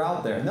 knowing you're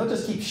out there. And they'll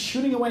just keep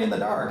shooting away in the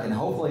dark, and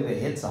hopefully they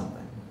hit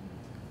something.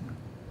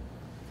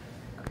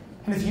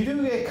 And if you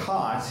do get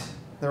caught,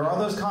 there are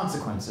those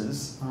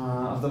consequences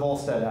of the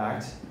Volstead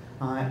Act.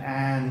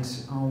 And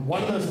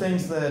one of those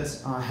things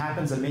that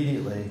happens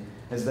immediately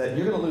is that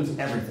you're going to lose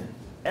everything.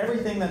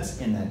 Everything that's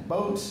in that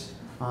boat,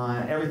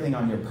 everything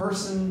on your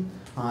person,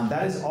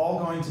 that is all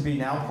going to be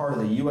now part of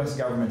the U.S.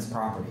 government's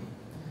property.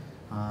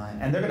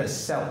 And they're going to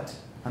sell it.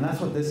 And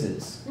that's what this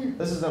is.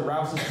 This is at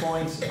Rouse's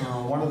Point,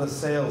 one of the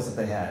sales that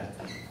they had.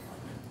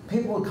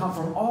 People would come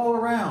from all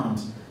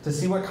around to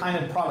see what kind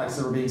of products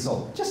that were being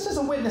sold, just as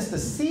a witness to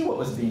see what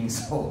was being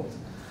sold.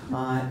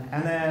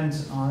 And then,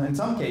 in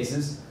some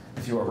cases,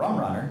 if you're a rum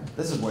runner,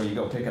 this is where you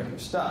go pick up your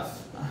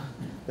stuff.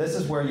 This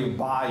is where you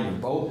buy your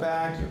boat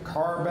back, your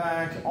car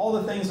back, all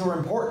the things that were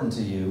important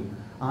to you,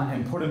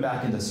 and put them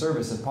back into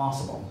service if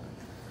possible.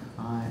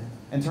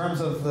 In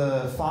terms of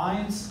the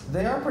fines,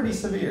 they are pretty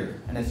severe.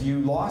 And if you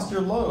lost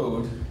your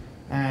load,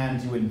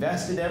 and you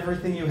invested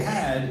everything you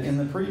had in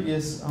the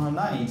previous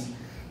night,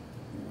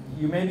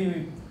 you may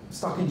be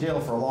stuck in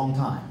jail for a long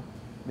time,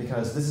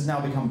 because this has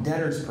now become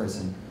debtor's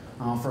prison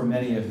for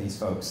many of these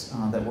folks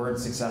that weren't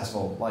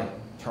successful, like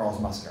Charles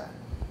Muscat.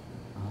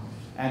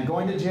 And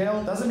going to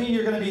jail doesn't mean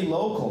you're going to be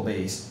local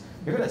based.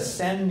 You're going to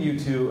send you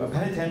to a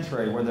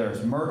penitentiary where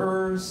there's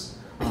murderers,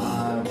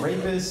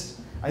 rapists,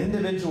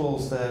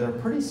 individuals that are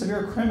pretty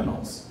severe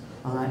criminals.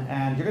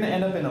 And you're going to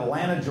end up in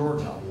Atlanta,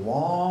 Georgia, a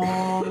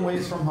long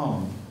ways from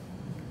home.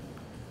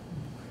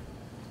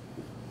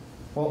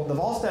 Well, the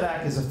Volstead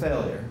Act is a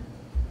failure,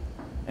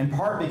 in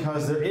part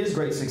because there is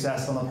great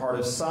success on the part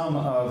of some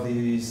of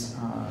these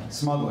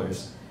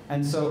smugglers.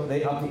 And so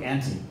they up the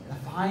ante. The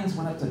fines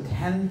went up to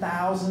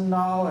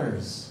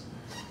 $10,000.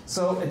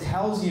 So it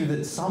tells you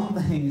that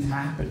something is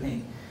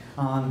happening.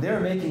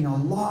 They're making a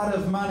lot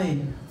of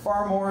money,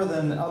 far more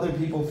than other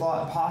people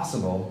thought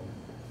possible.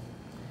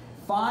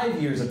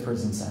 5 years of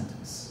prison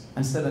sentence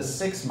instead of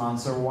 6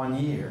 months or 1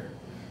 year.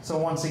 So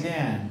once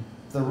again,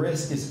 the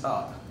risk is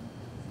up.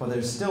 But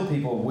there's still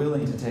people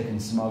willing to take and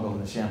smuggle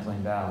in the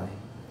Champlain Valley.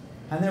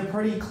 And they're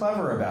pretty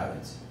clever about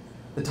it.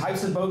 The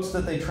types of boats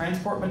that they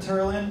transport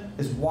material in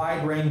is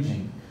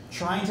wide-ranging,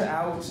 trying to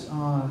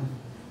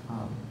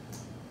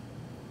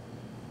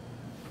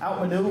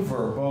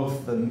outmaneuver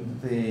both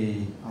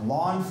the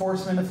law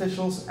enforcement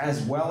officials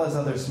as well as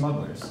other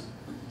smugglers.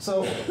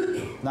 So,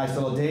 nice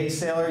little day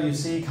sailor you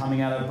see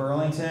coming out of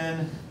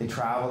Burlington. They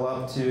travel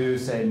up to,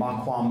 say,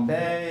 McLaughlin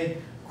Bay,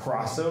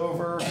 cross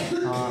over,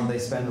 they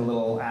spend a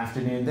little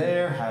afternoon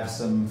there, have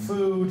some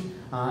food,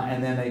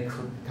 and then they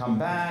come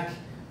back.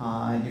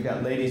 You've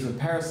got ladies with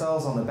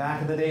parasols on the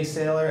back of the day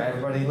sailor.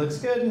 Everybody looks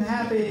good and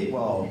happy.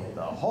 Well,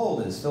 the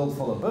hold is filled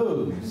full of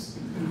booze.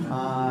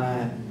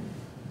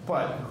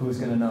 But who's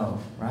going to know,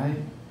 right?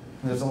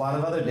 There's a lot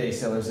of other day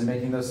sailors that are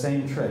making those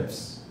same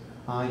trips.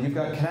 You've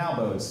got canal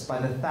boats by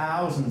the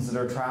thousands that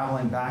are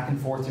traveling back and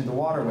forth through the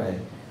waterway.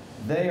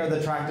 They are the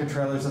tractor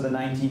trailers of the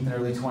 19th and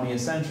early 20th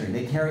century.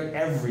 They carry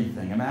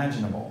everything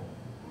imaginable.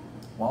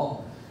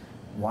 Well,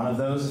 one of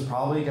those has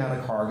probably got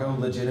a cargo,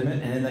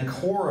 legitimate, and in the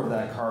core of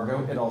that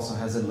cargo, it also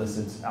has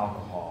illicit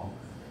alcohol.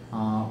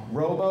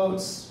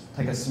 Rowboats,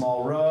 take a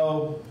small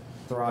row,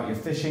 throw out your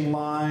fishing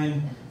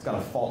line. It's got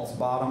a false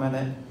bottom in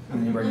it,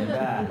 and you bring it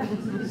back.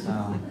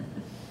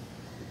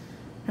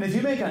 And if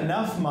you make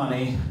enough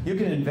money, you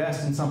can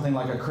invest in something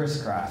like a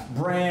Chris Craft,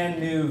 brand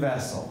new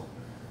vessel.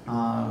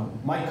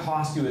 Might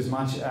cost you as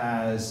much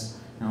as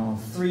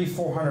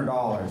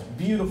 $300–400.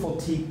 Beautiful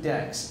teak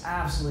decks,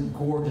 absolutely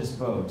gorgeous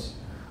boat.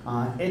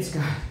 It's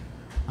got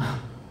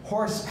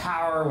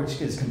horsepower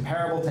which is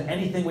comparable to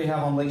anything we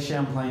have on Lake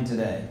Champlain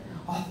today.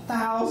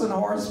 1,000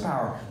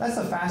 horsepower. That's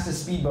the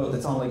fastest speedboat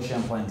that's on Lake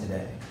Champlain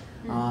today.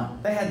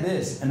 They had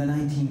this in the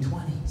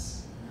 1920s.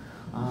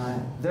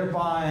 They're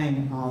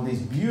buying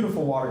these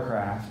beautiful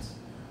watercraft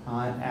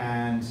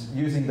and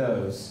using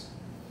those.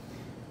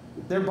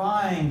 They're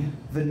buying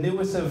the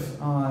newest of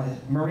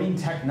marine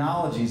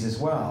technologies as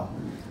well.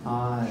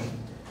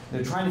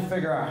 They're trying to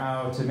figure out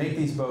how to make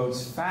these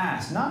boats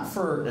fast, not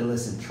for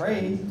illicit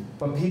trade,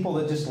 but people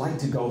that just like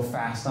to go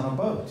fast on a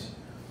boat.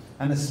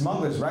 And the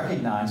smugglers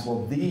recognize,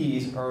 well,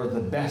 these are the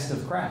best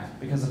of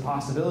craft, because the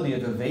possibility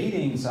of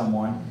evading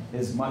someone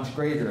is much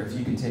greater if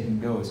you can take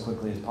and go as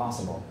quickly as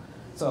possible.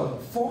 So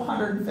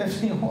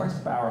 450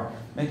 horsepower,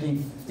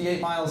 making 58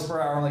 miles per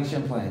hour on Lake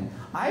Champlain.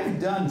 I've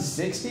done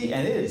 60,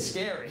 and it is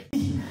scary.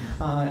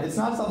 It's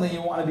not something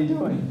you want to be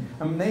doing.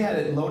 I mean, they had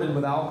it loaded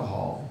with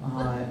alcohol,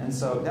 and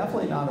so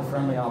definitely not a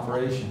friendly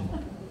operation.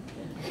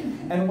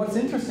 And what's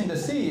interesting to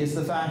see is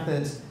the fact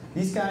that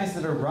these guys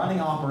that are running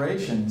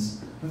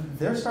operations,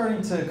 they're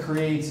starting to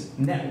create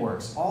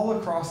networks all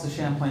across the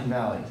Champlain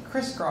Valley,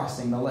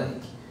 crisscrossing the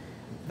lake.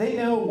 They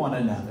know one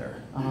another.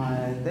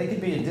 They could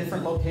be at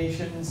different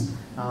locations.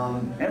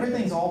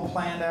 Everything's all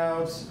planned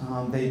out.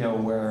 They know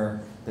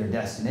where their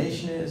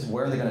destination is,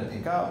 where they're going to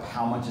pick up,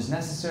 how much is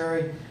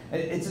necessary.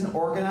 It's an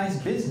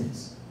organized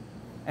business.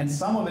 And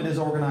some of it is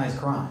organized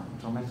crime,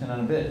 which I'll mention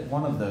in a bit.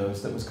 One of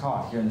those that was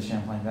caught here in the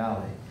Champlain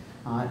Valley.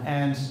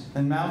 And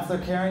the amounts they're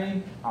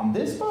carrying on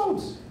this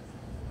boat,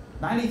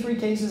 93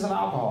 cases of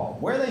alcohol.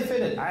 Where they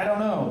fit it, I don't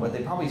know, but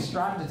they probably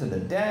strapped it to the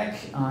deck,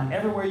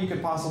 everywhere you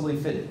could possibly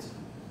fit it.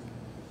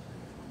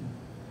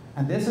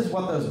 And this is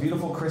what those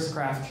beautiful Chris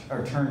Craft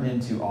are turned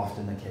into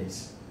often the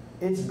case.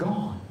 It's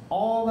gone.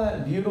 All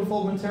that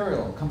beautiful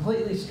material,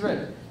 completely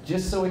stripped,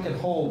 just so it could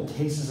hold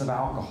cases of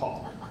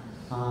alcohol.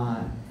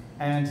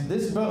 And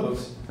this boat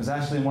was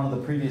actually in one of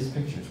the previous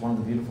pictures, one of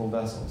the beautiful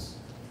vessels.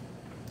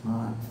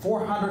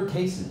 400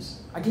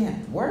 cases.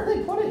 Again, where do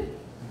they put it?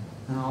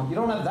 You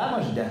don't have that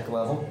much deck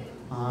level.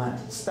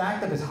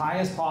 Stacked up as high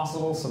as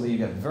possible so that you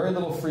get very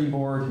little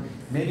freeboard,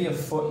 maybe a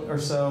foot or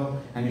so,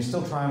 and you're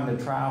still trying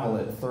to travel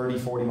at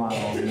 30–40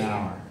 miles an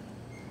hour.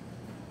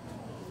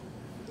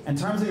 In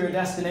terms of your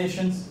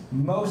destinations,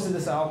 most of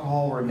this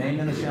alcohol will remain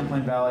in the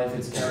Champlain Valley if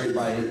it's carried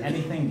by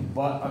anything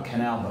but a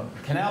canal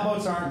boat. Canal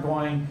boats aren't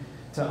going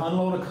to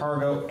unload a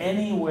cargo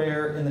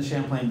anywhere in the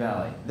Champlain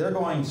Valley. They're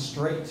going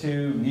straight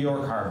to New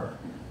York Harbor.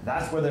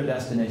 That's where their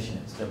destination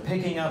is. They're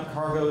picking up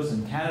cargoes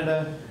in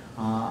Canada,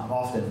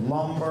 often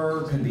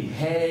lumber, could be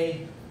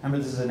hay.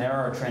 Remember, this is an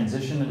era of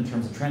transition in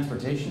terms of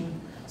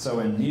transportation. So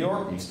in New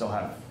York, you still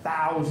have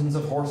thousands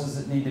of horses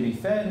that need to be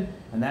fed,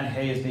 and that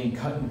hay is being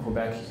cut in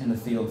Quebec in the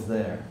fields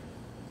there.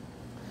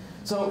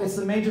 So it's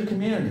the major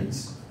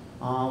communities,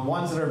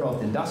 ones that are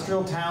both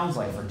industrial towns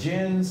like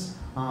Virgins,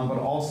 but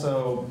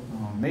also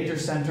major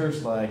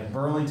centers like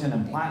Burlington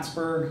and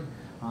Plattsburgh,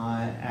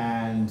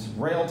 and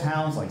rail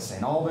towns like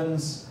St.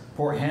 Albans,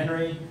 Port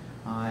Henry.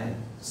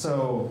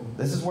 So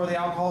this is where the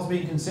alcohol is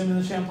being consumed in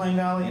the Champlain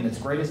Valley in its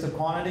greatest of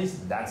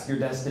quantities. That's your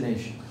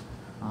destination.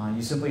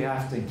 You simply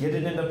have to get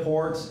it into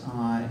port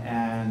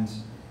and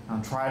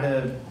try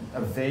to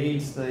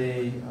evade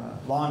the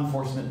law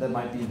enforcement that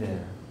might be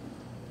there.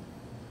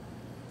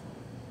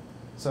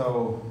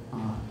 So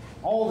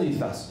all these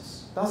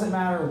vessels, doesn't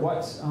matter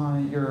what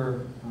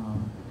your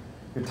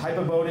type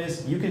of boat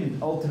is, you can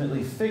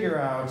ultimately figure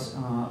out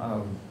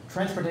a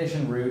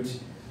transportation route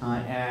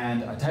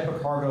and a type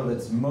of cargo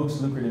that's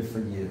most lucrative for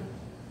you.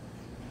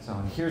 So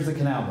here's the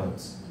canal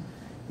boats.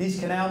 These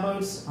canal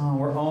boats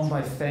were owned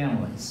by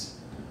families.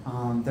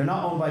 They're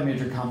not owned by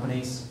major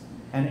companies.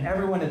 And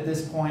everyone at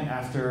this point,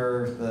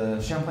 after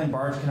the Champlain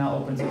Barge Canal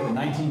opens up in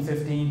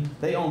 1915,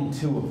 they own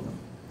 2 of them.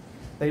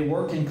 They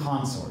work in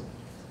consort.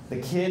 The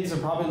kids are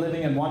probably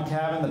living in one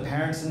cabin, the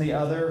parents in the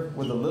other,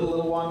 with the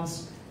little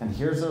ones, and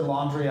here's their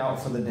laundry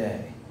out for the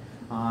day.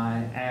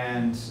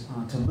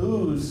 To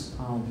lose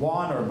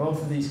one or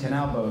both of these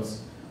canal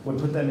boats would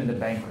put them into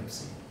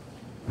bankruptcy.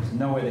 There's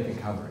no way they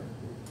could cover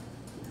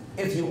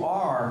it. If you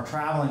are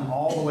traveling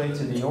all the way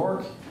to New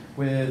York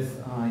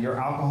with your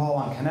alcohol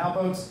on canal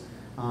boats,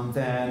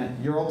 then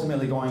you're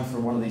ultimately going for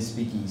one of these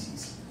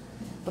speakeasies.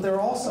 But there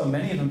are also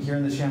many of them here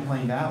in the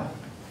Champlain Valley.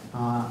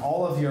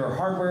 All of your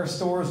hardware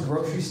stores,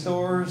 grocery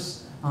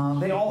stores,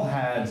 they all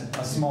had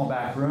a small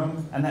back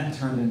room, and that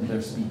turned into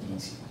their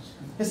speakeasy.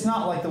 It's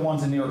not like the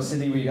ones in New York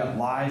City where you got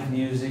live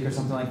music or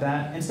something like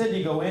that. Instead,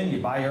 you go in,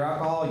 you buy your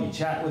alcohol, you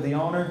chat with the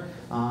owner,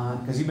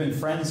 because you've been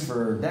friends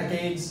for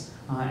decades,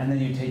 and then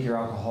you take your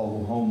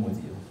alcohol home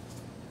with you.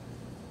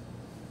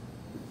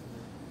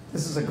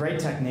 This is a great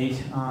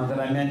technique that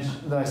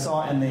I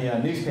saw in the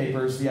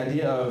newspapers, the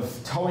idea of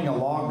towing a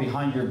log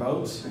behind your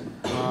boat.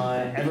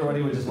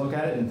 Everybody would just look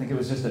at it and think it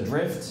was just a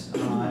drift,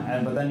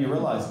 but then you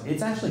realize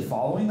it's actually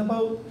following the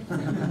boat.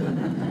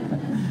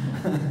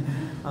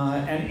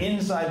 And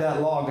inside that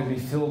log would be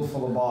filled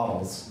full of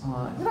bottles.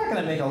 You're not going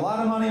to make a lot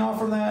of money off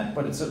from that,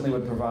 but it certainly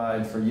would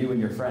provide for you and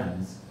your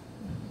friends.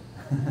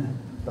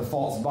 The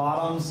false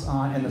bottoms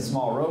in the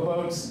small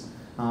rowboats.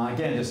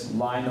 Again, just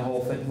line the whole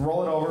thing,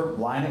 roll it over,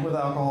 line it with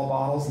alcohol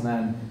bottles, and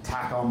then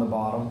tack on the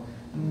bottom.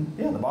 And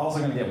yeah, the bottles are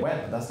going to get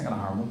wet, but that's not going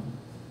to harm them.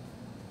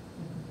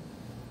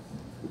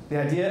 The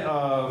idea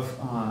of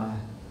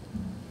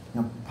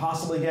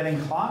possibly getting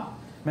caught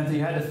meant that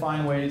you had to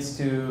find ways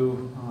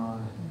to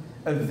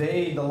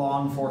evade the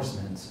law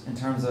enforcement in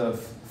terms of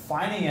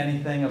finding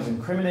anything of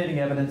incriminating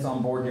evidence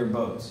on board your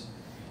boat.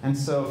 And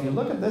so if you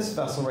look at this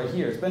vessel right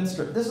here, it's been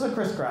stripped. This is a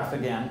Chris Craft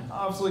again.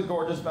 Absolutely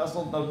gorgeous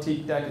vessel, no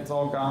teak deck, it's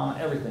all gone,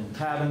 everything,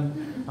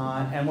 cabin.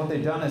 And what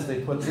they've done is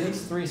they put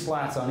these 3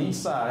 slats on each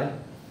side,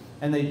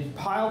 and they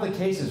pile the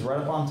cases right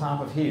up on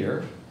top of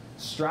here,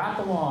 strap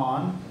them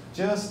on,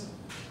 just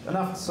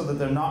enough so that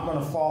they're not going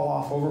to fall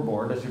off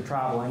overboard as you're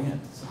traveling at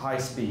high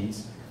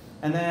speeds.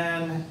 And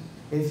then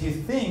if you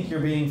think you're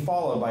being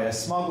followed by a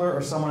smuggler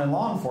or someone in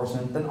law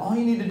enforcement, then all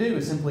you need to do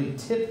is simply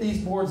tip these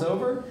boards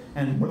over,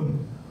 and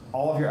boom,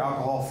 all of your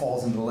alcohol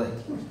falls into the lake.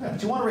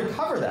 But you want to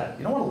recover that.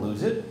 You don't want to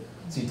lose it.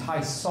 So you tie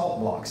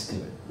salt blocks to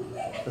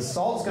it. The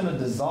salt's going to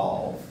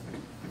dissolve,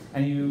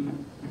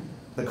 and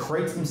the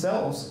crates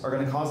themselves are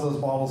going to cause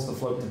those bottles to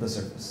float to the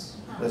surface.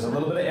 There's a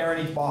little bit of air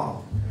in each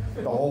bottle.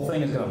 The whole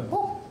thing is going to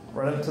poof,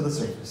 right up to the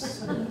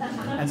surface.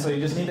 And so you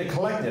just need to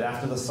collect it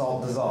after the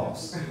salt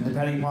dissolves. And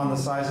depending upon the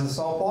size of the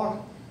salt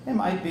block, it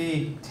might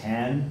be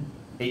 10,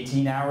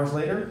 18 hours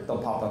later,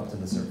 they'll pop up to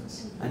the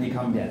surface. And you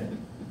come get it.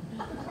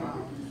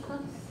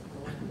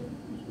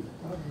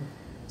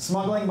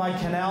 Smuggling by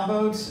canal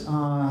boat,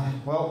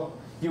 well,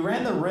 you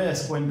ran the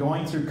risk when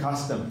going through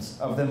customs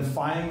of them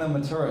finding the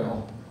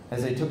material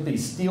as they took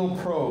these steel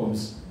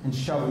probes and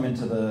shoved them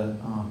into the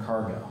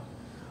cargo.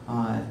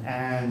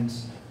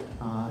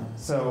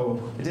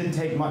 So it didn't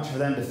take much for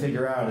them to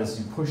figure out as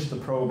you push the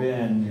probe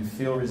in, you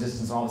feel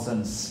resistance, all of a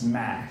sudden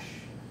smash.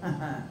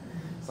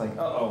 It's like,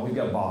 uh-oh, we've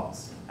got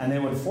bottles. And they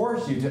would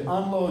force you to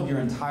unload your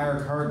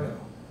entire cargo.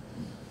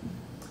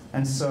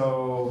 And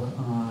so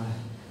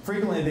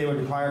frequently they would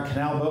require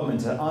canal boatmen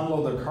to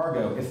unload their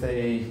cargo if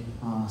they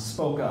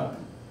spoke up.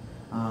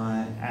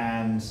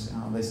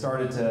 They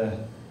started to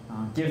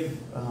give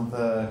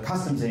the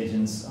customs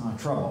agents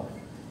trouble.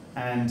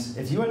 And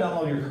if you had to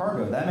unload your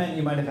cargo, that meant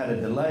you might have had a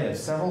delay of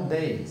several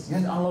days. You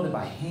had to unload it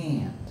by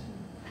hand.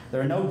 There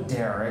are no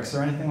derricks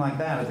or anything like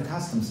that at the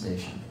customs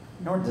station.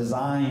 They weren't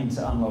designed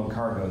to unload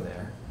cargo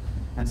there.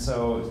 And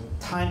so,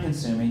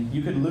 time-consuming,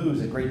 you could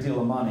lose a great deal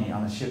of money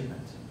on a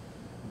shipment.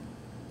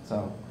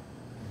 So,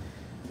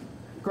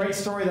 great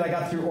story that I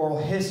got through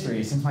oral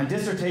history. Since my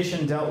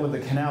dissertation dealt with the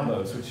canal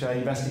boats, which I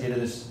investigated,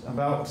 there's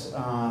about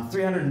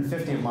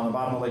 350 of them on the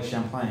bottom of Lake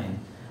Champlain.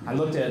 I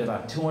looked at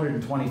about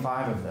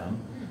 225 of them,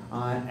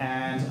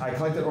 and I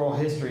collected oral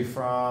history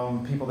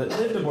from people that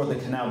lived aboard the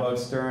canal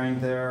boats during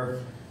their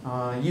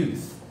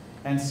youth.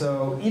 And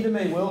so Eda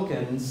Mae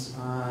Wilkins,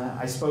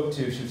 I spoke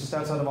to, she was just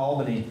outside of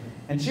Albany,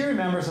 and she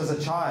remembers as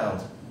a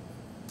child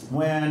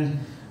when,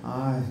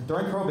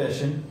 during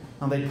Prohibition,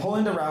 they'd pull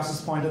into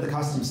Rouse's Point at the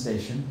customs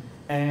station,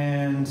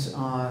 and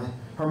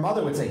her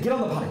mother would say, "Get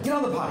on the potty, get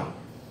on the potty."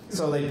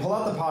 So they'd pull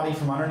out the potty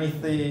from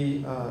underneath the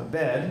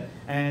bed,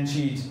 and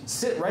she'd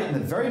sit right in the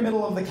very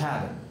middle of the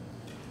cabin.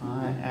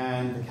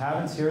 And the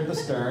cabin's here at the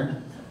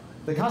stern.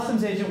 The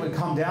customs agent would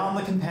come down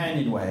the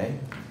companionway,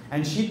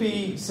 and she'd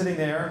be sitting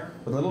there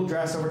with a little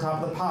dress over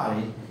top of the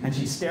potty, and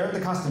she'd stare at the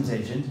customs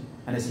agent,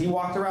 and as he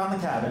walked around the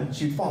cabin,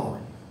 she'd follow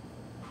him.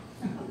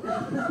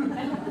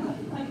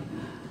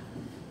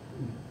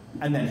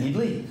 And then he'd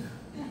leave.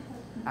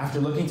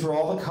 After looking through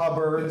all the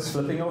cupboards,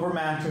 flipping over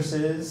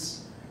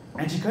mattresses,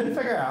 and she couldn't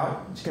figure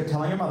out, she kept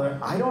telling her mother,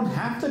 "I don't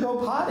have to go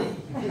potty."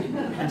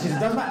 And she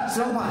said, "Doesn't matter,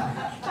 sit on the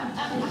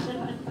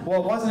potty."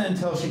 Well, it wasn't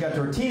until she got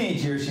to her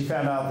teenage years she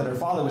found out that her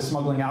father was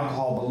smuggling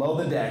alcohol below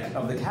the deck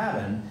of the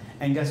cabin,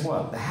 and guess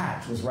what? The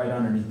hatch was right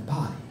underneath the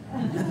potty.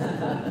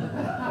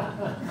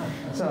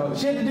 So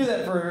she had to do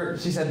that for,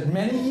 she said,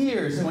 many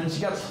years, and when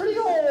she got pretty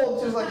old,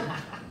 she was like,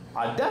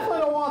 "I definitely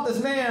don't want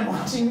this man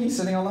watching me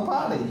sitting on the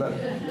potty," but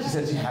she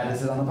said she had to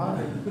sit on the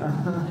potty.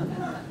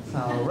 So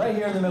right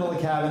here in the middle of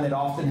the cabin, they'd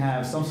often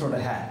have some sort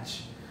of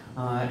hatch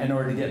in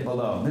order to get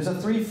below. There's a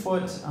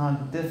 3-foot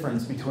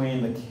difference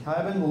between the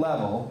cabin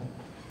level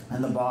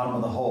and the bottom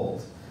of the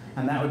hold,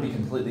 and that would be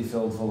completely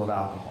filled full of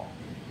alcohol.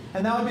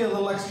 And that would be a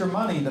little extra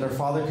money that her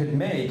father could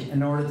make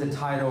in order to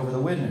tide over the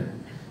winter,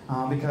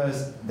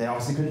 because they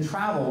obviously couldn't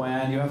travel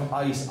when you have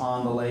ice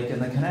on the lake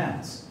and the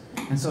canals.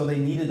 And so they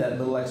needed that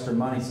little extra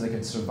money so they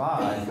could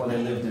survive while they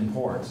lived in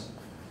port.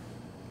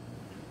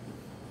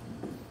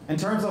 In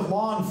terms of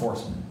law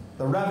enforcement,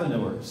 the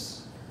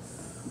revenuers,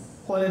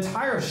 well, an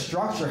entire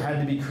structure had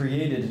to be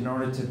created in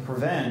order to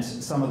prevent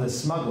some of this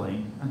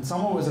smuggling. And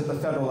some of it was at the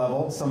federal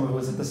level, some of it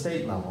was at the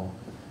state level.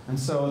 And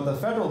so at the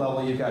federal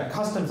level, you've got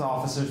customs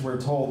officers were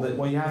told that,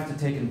 well, you have to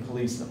take and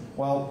police them.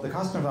 Well, the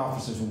customs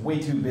officers were way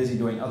too busy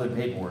doing other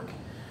paperwork.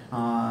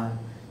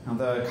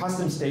 The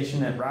customs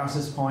station at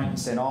Rouse's Point in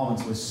St.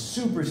 Albans was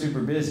super, super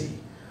busy,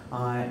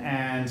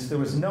 and there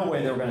was no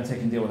way they were going to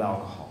take and deal with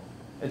alcohol.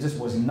 It just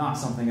was not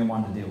something they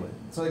wanted to deal with.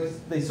 So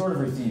they sort of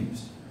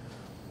refused.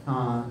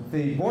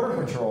 The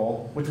Border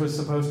Patrol, which was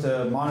supposed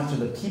to monitor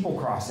the people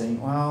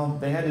crossing, well,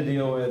 they had to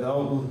deal with,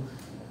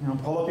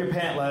 pull up your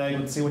pant leg,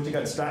 let's see what you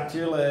got strapped to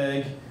your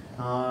leg.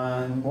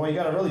 Boy, you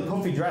got a really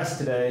poofy dress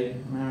today.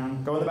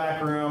 Go in the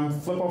back room,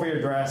 flip over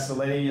your dress, the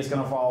lady is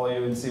going to follow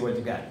you and see what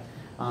you got.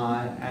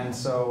 And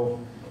so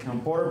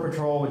Border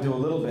Patrol would do a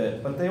little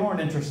bit, but they weren't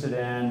interested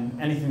in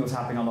anything that was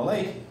happening on the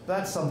lake.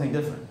 That's something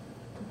different.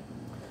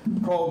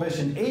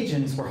 Prohibition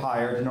agents were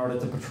hired in order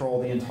to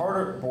patrol the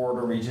entire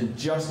border region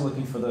just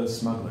looking for those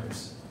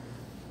smugglers.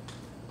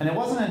 And it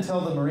wasn't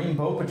until the Marine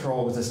Boat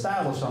Patrol was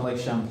established on Lake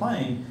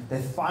Champlain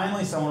that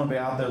finally someone would be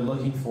out there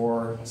looking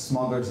for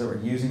smugglers that were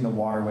using the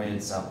waterway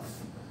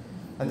itself.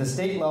 At the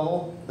state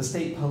level, the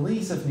state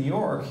police of New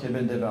York had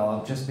been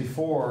developed just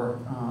before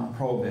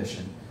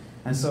Prohibition.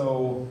 And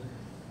so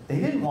they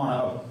didn't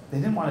want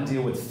to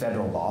deal with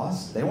federal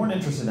laws. They weren't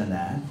interested in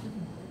that.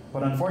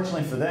 But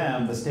unfortunately for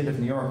them, the state of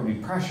New York would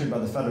be pressured by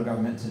the federal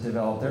government to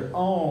develop their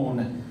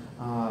own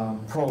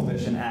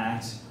Prohibition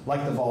Act,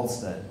 like the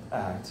Volstead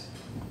Act.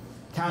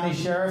 County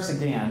sheriffs,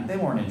 again, they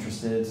weren't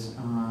interested.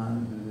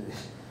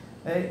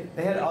 They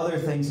had other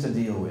things to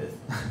deal with.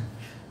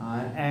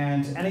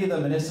 And any of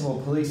the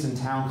municipal police and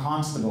town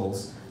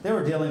constables, they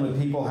were dealing with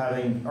people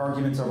having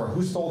arguments over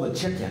who stole the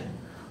chicken,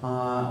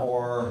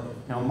 or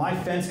my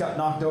fence got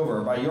knocked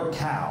over by your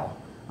cow.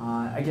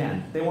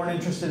 Again, they weren't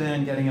interested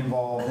in getting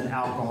involved in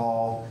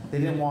alcohol. They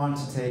didn't want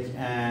to take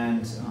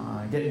and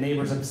get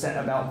neighbors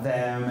upset about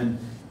them,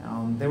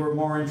 and they were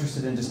more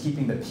interested in just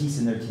keeping the peace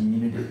in their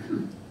community.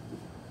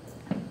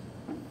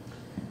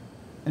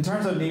 In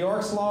terms of New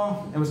York's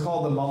law, it was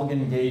called the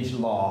Mulligan Gauge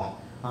Law,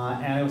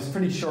 and it was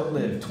pretty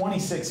short-lived,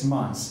 26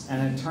 months,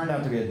 and it turned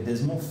out to be a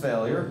dismal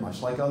failure,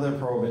 much like other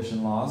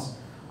Prohibition laws,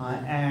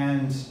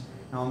 and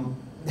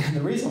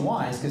the reason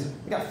why is because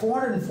they got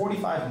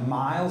 445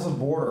 miles of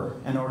border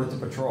in order to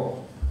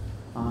patrol.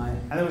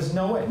 And there was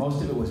no way.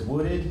 Most of it was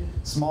wooded,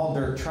 small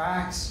dirt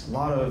tracks, a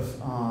lot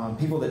of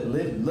people that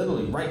lived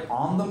literally right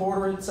on the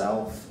border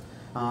itself.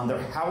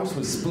 Their house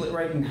was split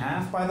right in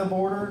half by the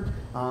border.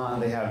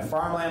 They had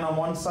farmland on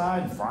one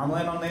side,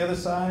 farmland on the other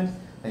side.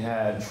 They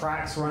had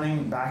tracks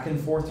running back and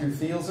forth through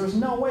fields. There was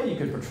no way you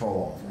could patrol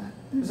all of that.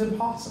 It was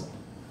impossible.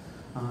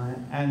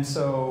 And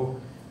so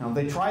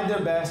they tried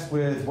their best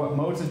with what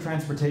modes of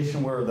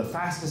transportation were the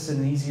fastest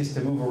and easiest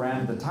to move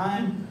around at the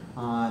time,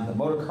 the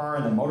motor car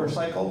and the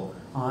motorcycle,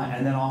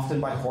 and then often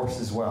by horse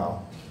as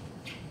well.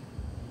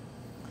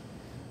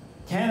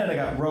 Canada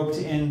got roped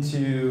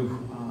into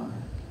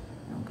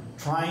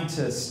trying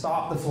to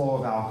stop the flow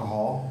of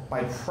alcohol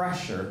by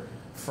pressure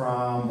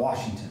from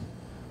Washington.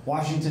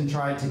 Washington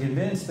tried to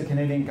convince the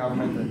Canadian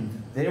government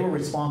that they were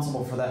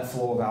responsible for that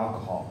flow of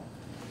alcohol.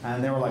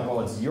 And they were like,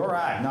 well, it's your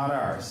act, not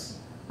ours.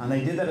 And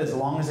they did that as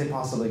long as they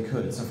possibly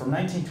could. So from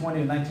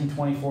 1920 to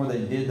 1924,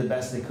 they did the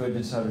best they could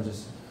to sort of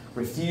just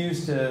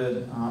refuse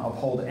to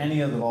uphold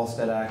any of the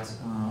Volstead Act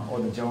or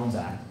the Jones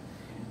Act.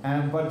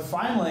 But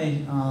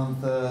finally,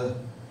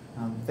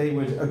 they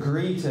would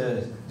agree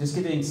to just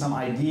giving some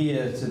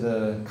idea to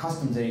the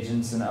customs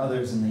agents and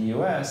others in the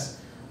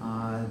US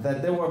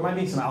that there might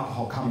be some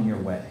alcohol coming your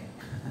way.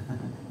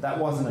 That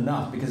wasn't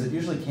enough because it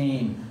usually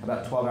came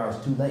about 12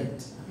 hours too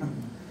late.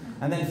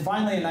 And then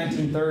finally in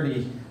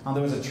 1930,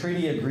 there was a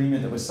treaty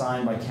agreement that was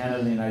signed by Canada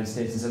and the United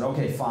States and said,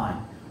 okay,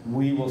 fine,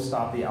 we will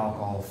stop the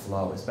alcohol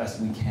flow as best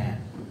we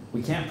can.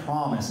 We can't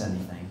promise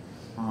anything,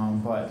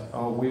 but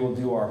we will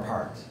do our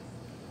part.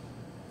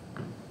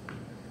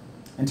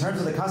 In terms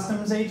of the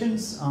customs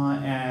agents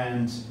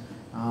and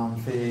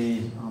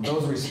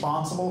those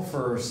responsible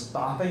for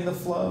stopping the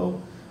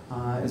flow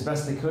as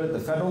best they could at the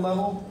federal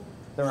level,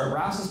 they're at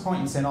Rouse's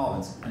Point in St.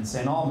 Albans, and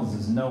St. Albans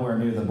is nowhere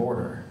near the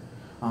border.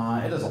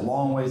 It is a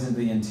long ways into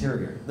the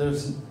interior.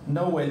 There's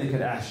no way they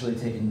could actually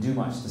take and do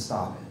much to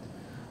stop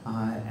it.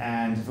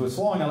 And if it was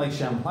flowing on Lake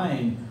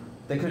Champlain,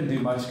 they couldn't do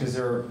much because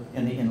they're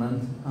in the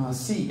inland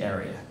sea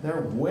area.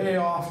 They're way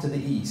off to the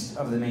east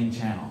of the main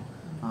channel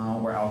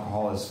where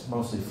alcohol is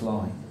mostly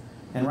flowing.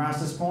 And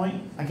Rouse's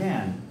Point,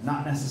 again,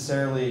 not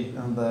necessarily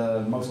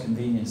the most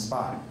convenient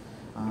spot.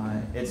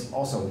 It's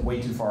also way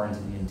too far into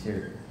the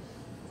interior.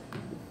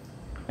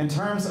 In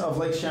terms of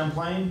Lake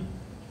Champlain,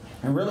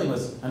 it really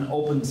was an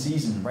open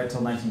season right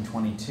till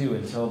 1922,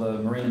 until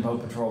the Marine and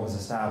Boat Patrol was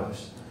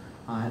established.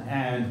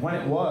 And when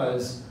it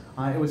was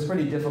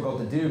pretty difficult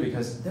to do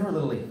because there were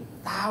literally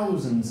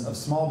thousands of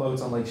small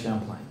boats on Lake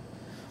Champlain.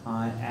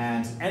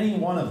 And any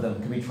one of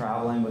them could be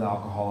traveling with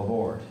alcohol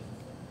aboard.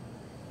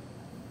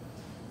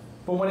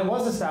 But when it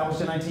was established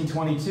in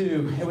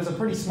 1922, it was a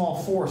pretty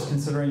small force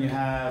considering you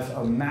have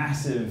a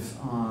massive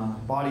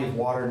body of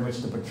water in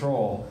which to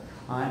patrol.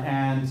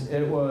 And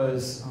it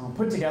was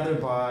put together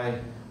by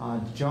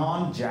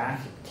John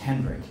Jack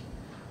Kendrick.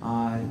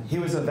 He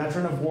was a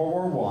veteran of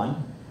World War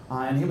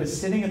I, and he was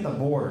sitting at the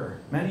border.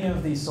 Many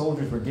of these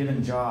soldiers were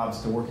given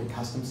jobs to work at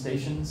customs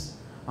stations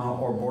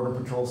or border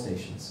patrol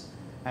stations,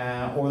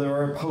 or there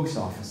were post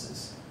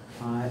offices.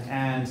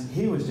 And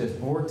he was just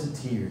bored to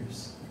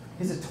tears.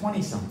 He's a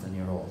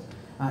 20-something-year-old.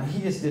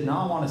 He just did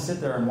not want to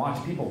sit there and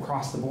watch people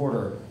cross the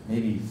border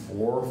maybe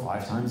 4 or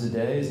 5 times a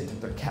day as they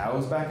took their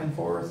cows back and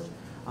forth.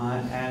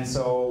 And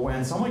so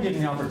when someone gave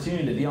him the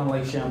opportunity to be on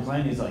Lake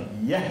Champlain, he's like,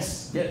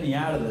 yes, get me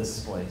out of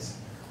this place.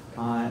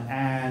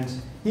 And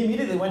he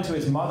immediately went to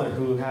his mother,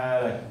 who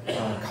had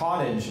a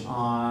cottage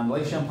on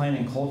Lake Champlain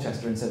in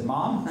Colchester, and said,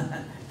 Mom,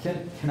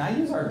 can I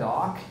use our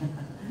dock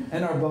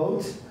and our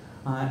boat?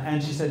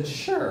 And she said,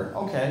 sure,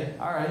 okay,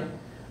 all right.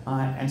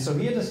 And so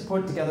he had just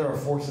put together a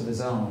force of his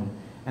own.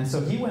 And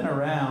so he went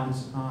around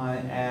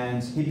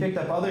and he picked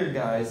up other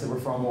guys that were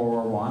from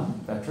World War I,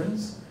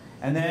 veterans.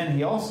 And then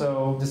he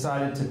also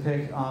decided to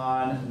pick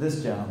on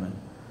this gentleman,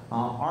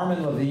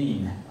 Armin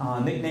Levine,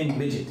 nicknamed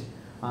Midget.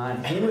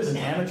 He was an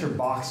amateur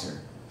boxer,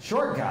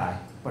 short guy,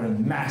 but a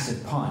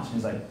massive punch.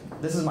 He's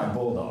like, this is my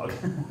bulldog.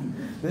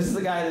 This is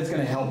the guy that's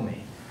going to help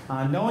me.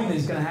 Knowing that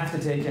he's going to have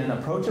to take and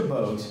approach a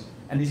boat,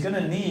 and he's going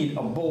to need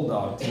a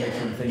bulldog to make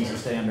sure things will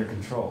stay under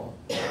control.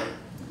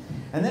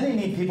 And then he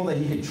needed people that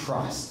he could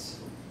trust.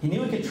 He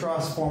knew he could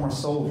trust former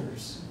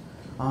soldiers.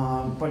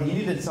 But he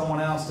needed someone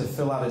else to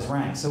fill out his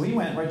ranks. So he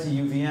went right to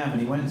UVM, and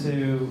he went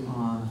to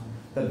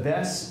the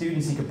best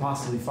students he could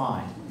possibly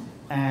find.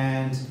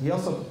 And he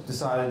also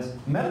decided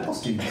medical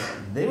students,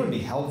 they would be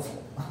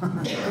helpful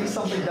in case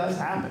something does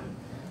happen.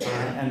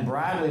 And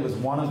Bradley was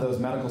one of those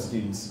medical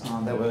students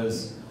that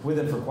was with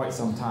him for quite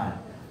some time.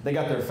 They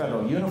got their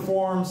federal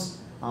uniforms.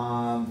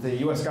 The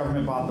US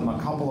government bought them a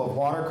couple of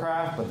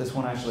watercraft, but this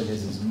one actually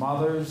is his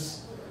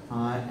mother's.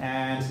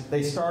 And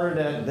they started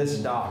at this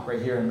dock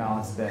right here in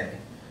Mallett's Bay.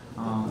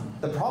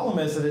 The problem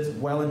is that it's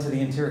well into the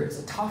interior. It's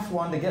a tough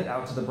one to get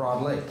out to the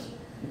broad lake.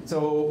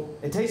 So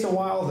it takes a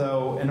while,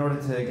 though, in order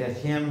to get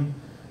him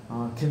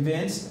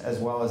convinced, as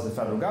well as the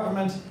federal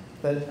government,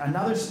 that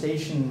another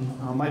station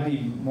might be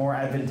more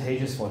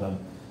advantageous for them.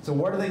 So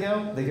where do they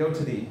go? They go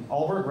to the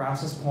Albert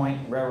Rouse's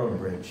Point Railroad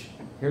Bridge.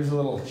 Here's a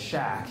little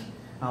shack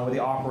where the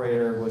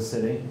operator was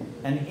sitting.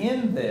 And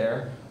in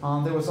there,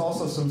 there was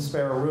also some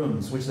spare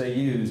rooms, which they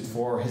used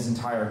for his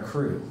entire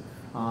crew.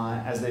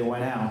 As they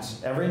went out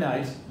every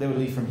night, they would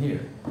leave from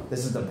here.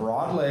 This is the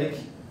broad lake.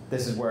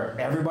 This is where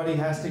everybody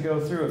has to go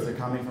through if they're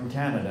coming from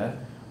Canada,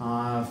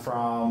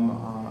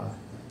 from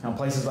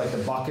places like the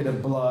Bucket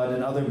of Blood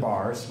and other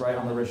bars right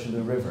on the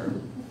Richelieu River.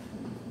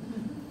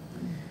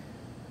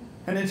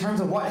 And in terms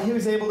of what he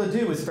was able to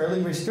do was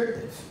fairly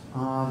restrictive.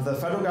 The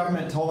federal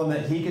government told him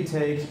that he could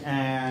take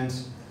and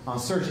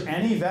search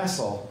any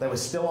vessel that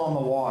was still on the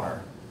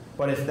water.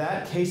 But if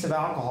that case of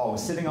alcohol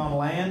was sitting on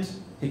land,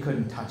 he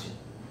couldn't touch it.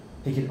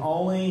 He could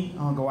only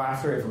go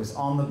after it if it was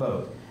on the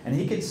boat. and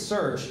he could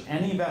search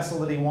any vessel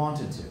that he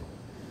wanted to,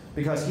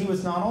 because he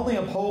was not only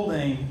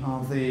upholding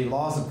the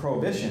laws of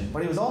prohibition,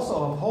 but he was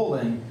also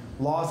upholding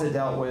laws that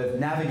dealt with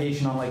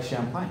navigation on Lake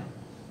Champlain.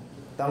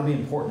 That'll be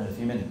important in a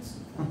few minutes.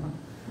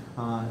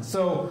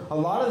 So a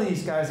lot of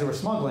these guys that were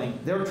smuggling,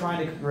 they were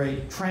trying to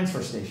create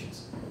transfer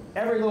stations.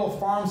 Every little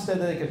farmstead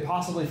that they could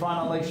possibly find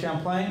on Lake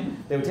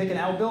Champlain, they would take an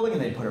outbuilding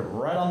and they'd put it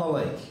right on the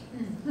lake.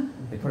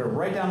 They put it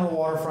right down to the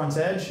waterfront's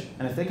edge,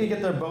 and if they could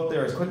get their boat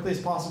there as quickly as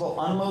possible,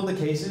 unload the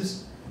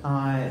cases,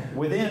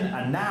 within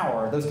an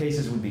hour, those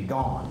cases would be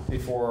gone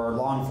before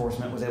law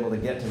enforcement was able to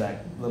get to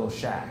that little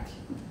shack.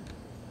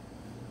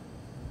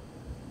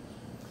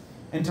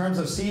 In terms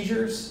of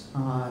seizures,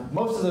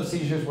 most of those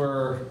seizures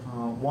were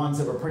ones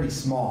that were pretty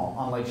small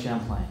on Lake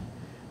Champlain,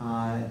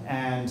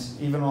 and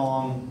even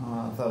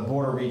along the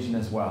border region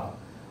as well.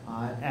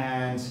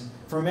 And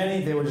for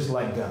many, they were just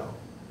let go.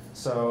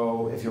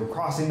 So if you're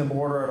crossing the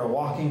border at a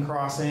walking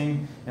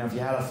crossing, if you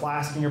had a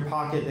flask in your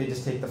pocket, they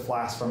just take the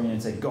flask from you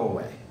and say, go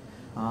away.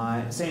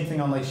 Same thing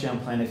on Lake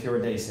Champlain if you're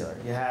a day sailor.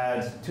 You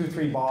had 2 or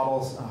 3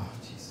 bottles, oh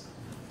jeez,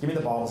 give me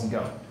the bottles and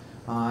go.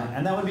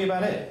 And that would be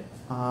about it.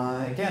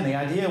 Again, the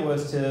idea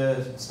was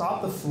to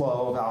stop the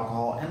flow of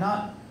alcohol and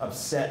not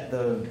upset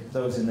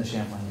those in the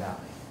Champlain Valley.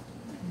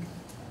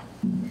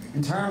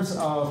 In terms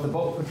of the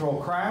boat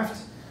patrol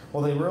craft,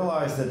 well, they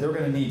realized that they were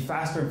going to need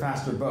faster and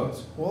faster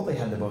boats. Well, they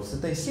had the boats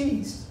that they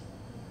seized.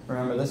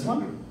 Remember this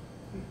one?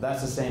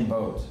 That's the same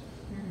boat.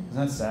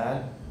 Isn't that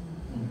sad?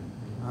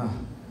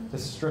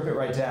 Just strip it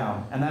right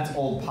down. And that's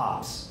Old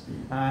Pops.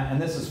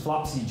 And this is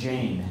Flopsy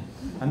Jane.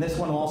 And this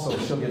one also,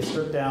 she'll get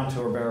stripped down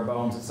to her bare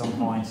bones at some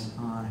point.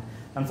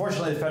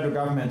 Unfortunately, the federal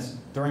government,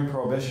 during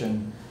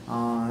Prohibition,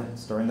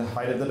 it's during the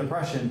height of the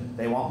Depression,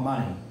 they want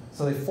money.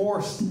 So they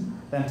forced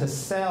them to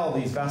sell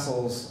these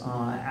vessels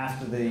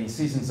after the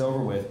season's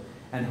over with.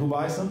 And who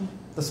buys them?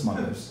 The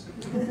smugglers.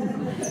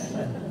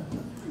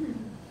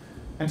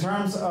 In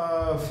terms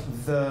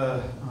of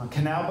the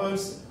canal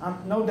boats,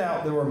 no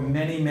doubt there were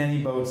many,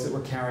 many boats that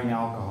were carrying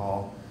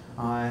alcohol.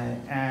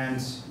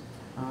 And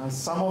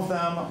some of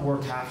them were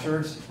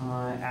captured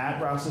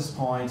at Rouse's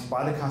Point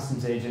by the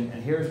customs agent.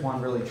 And here's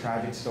one really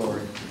tragic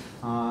story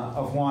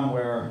of one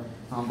where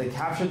they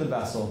captured the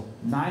vessel.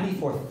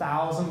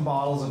 94,000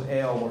 bottles of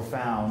ale were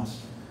found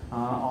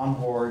on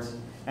board,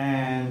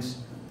 and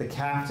the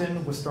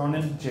captain was thrown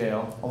into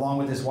jail along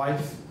with his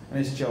wife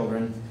and his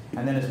children,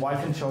 and then his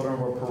wife and children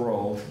were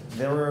paroled.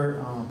 They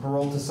were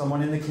paroled to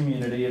someone in the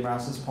community at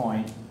Rouse's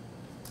Point.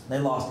 They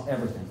lost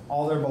everything,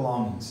 all their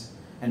belongings.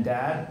 And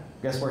Dad,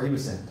 guess where he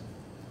was sent?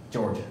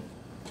 Georgia.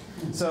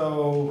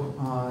 So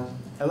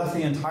it left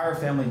the entire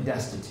family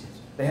destitute.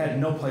 They had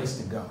no place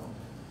to go.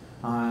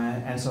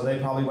 And so they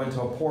probably went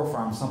to a poor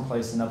farm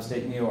someplace in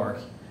upstate New York,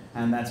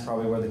 and that's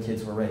probably where the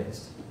kids were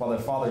raised, while their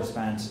father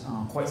spent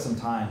quite some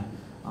time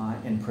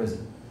in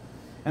prison.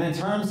 And in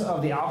terms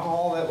of the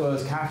alcohol that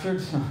was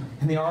captured,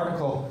 in the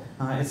article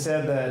it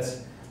said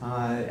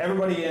that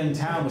everybody in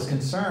town was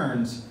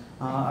concerned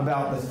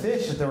about the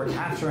fish that they were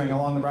capturing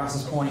along the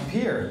Rouse's Point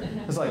Pier.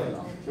 It's like,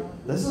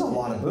 this is a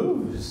lot of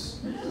booze.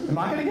 Am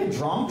I going to get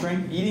drunk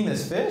eating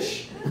this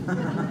fish?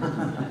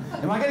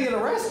 Am I going to get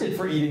arrested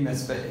for eating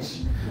this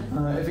fish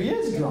if he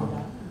is drunk?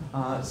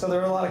 So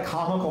there were a lot of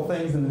comical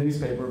things in the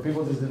newspaper.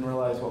 People just didn't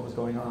realize what was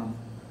going on.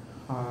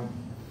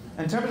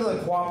 In terms of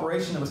the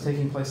cooperation that was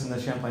taking place in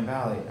the Champlain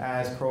Valley,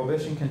 as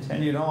Prohibition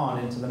continued on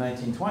into the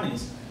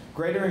 1920s,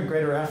 greater and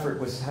greater effort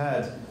was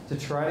had to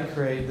try to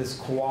create this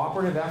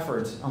cooperative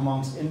effort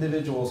amongst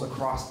individuals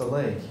across the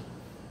lake.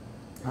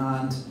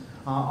 And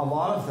a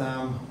lot of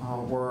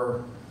them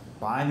were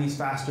buying these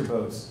faster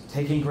boats,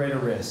 taking greater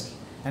risk,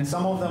 and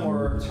some of them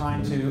were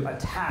trying to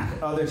attack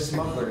other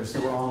smugglers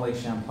that were on Lake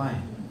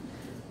Champlain.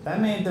 That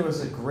meant there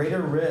was a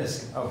greater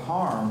risk of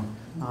harm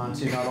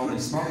to not only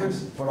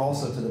smugglers, but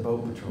also to the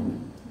boat patrol.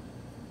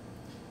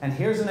 And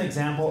here's an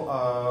example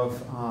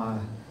of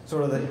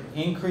sort of the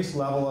increased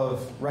level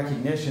of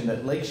recognition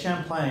that Lake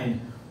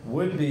Champlain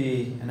would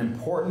be an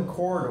important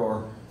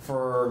corridor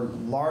for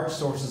large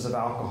sources of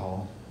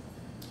alcohol,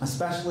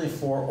 especially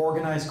for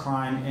organized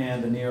crime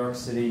in the New York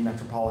City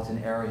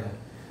metropolitan area.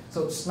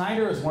 So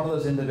Snyder is one of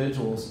those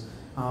individuals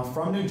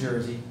from New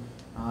Jersey.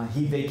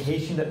 He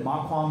vacationed at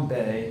McLaughlin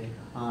Bay,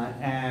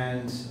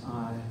 and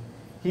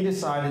he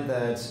decided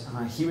that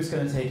he was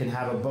going to take and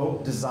have a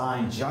boat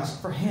designed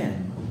just for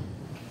him,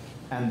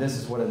 and this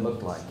is what it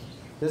looked like.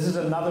 This is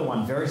another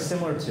one very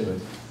similar to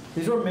it.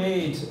 These were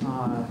made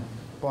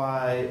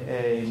by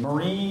a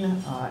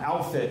marine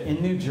outfit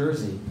in New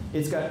Jersey.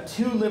 It's got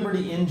 2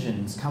 Liberty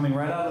engines coming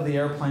right out of the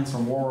airplanes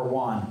from World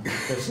War I.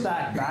 They're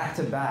stacked back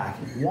to back.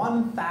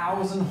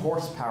 1,000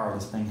 horsepower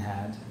this thing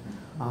had.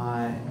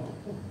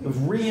 It was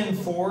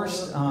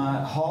reinforced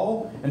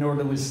hull in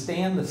order to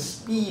withstand the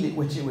speed at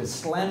which it was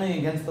slamming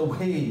against the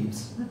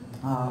waves.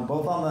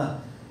 Both on the,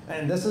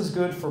 and this is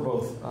good for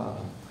both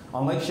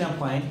on Lake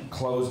Champlain,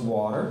 closed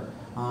water,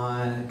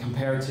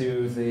 compared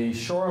to the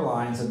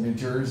shorelines of New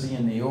Jersey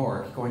and New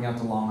York, going out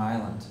to Long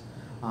Island.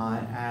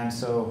 And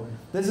so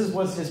this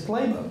was his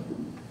playbook.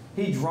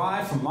 he'd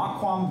drive from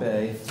McLaughlin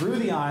Bay through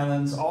the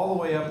islands all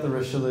the way up the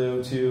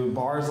Richelieu to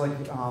bars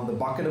like the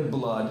Bucket of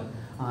Blood,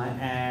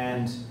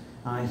 and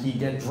he'd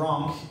get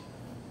drunk,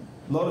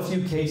 load a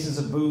few cases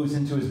of booze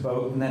into his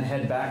boat, and then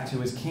head back to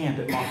his camp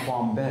at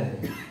McLaughlin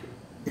Bay.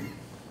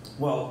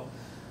 Well,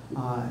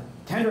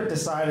 Kendrick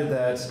decided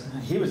that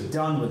he was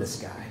done with this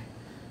guy.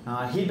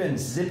 He'd been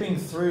zipping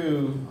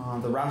through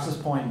the Rouse's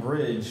Point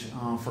Bridge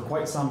for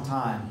quite some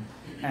time,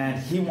 and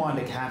he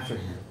wanted to capture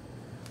him.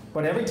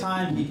 But every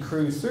time he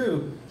cruised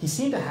through, he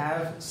seemed to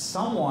have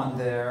someone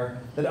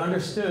there that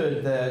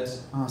understood that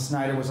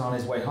Snyder was on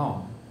his way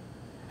home.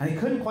 And he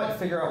couldn't quite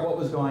figure out what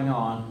was going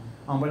on,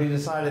 but he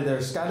decided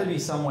there's got to be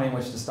some way in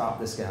which to stop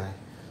this guy.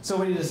 So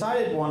what he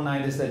decided one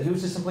night is that he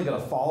was just simply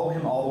going to follow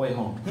him all the way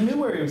home. He knew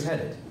where he was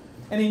headed,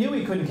 and he knew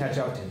he couldn't catch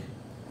up to him.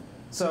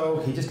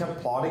 So he just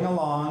kept plodding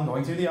along,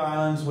 going through the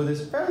islands with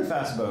his fairly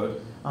fast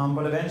boat,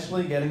 but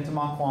eventually getting to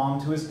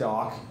McLaughlin, to his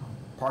dock,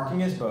 parking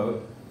his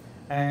boat,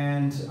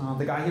 and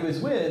the guy he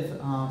was with,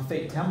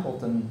 Fate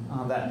Templeton,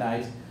 that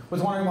night,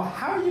 was wondering, well,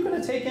 how are you going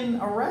to take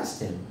and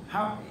arrest him?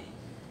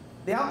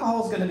 The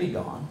alcohol's going to be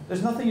gone.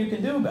 There's nothing you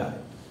can do about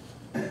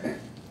it.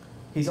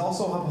 He's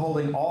also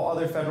upholding all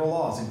other federal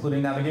laws,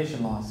 including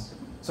navigation laws.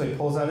 So he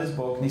pulls out his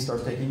book and he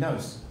starts taking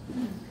notes.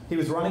 He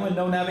was running with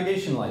no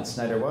navigation lights,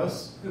 Snyder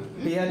was.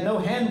 He had no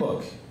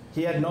handbook.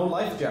 He had no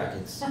life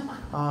jackets.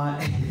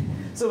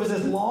 So it was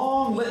this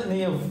long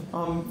litany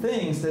of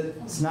things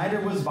that Snyder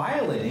was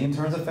violating in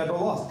terms of federal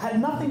laws. Had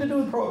nothing to do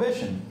with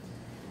prohibition.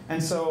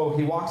 And so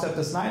he walks up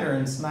to Snyder,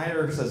 and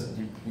Snyder says,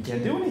 you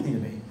can't do anything to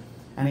me.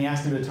 And he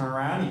asked him to turn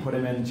around, he put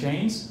him in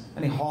chains,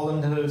 and he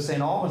hauled him to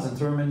St. Albans and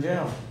threw him in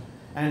jail.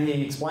 And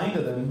he explained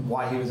to them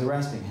why he was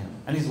arresting him.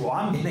 And he said, well,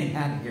 I'm getting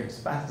out of here as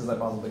fast as I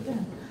possibly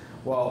can.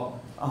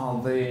 Well,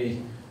 the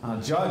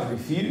judge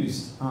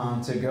refused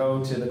to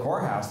go to the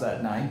courthouse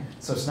that night,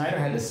 so Snyder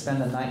had to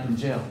spend the night in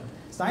jail.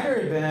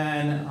 Snyder had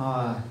been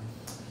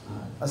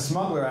a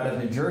smuggler out of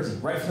New Jersey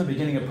right from the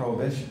beginning of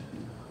Prohibition.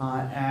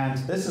 And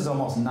this is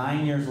almost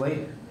 9 years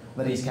later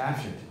that he's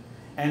captured.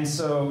 And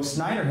so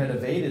Snyder had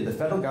evaded the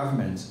federal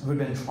government, who had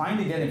been trying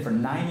to get him for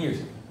 9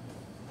 years.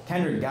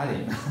 Kendrick got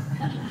him,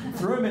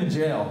 threw him in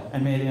jail,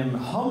 and made him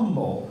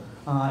humble,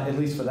 at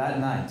least for that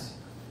night.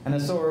 And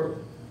so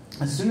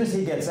as soon as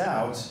he gets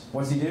out,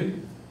 what's he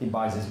do? He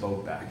buys his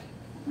boat back.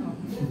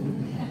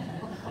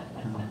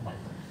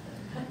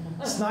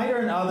 Snyder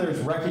and others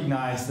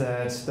recognized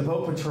that the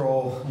boat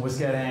patrol was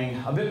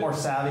getting a bit more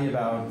savvy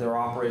about their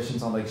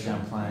operations on Lake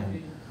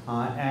Champlain.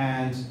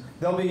 And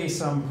there'll be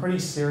some pretty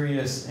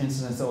serious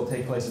incidents that will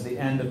take place at the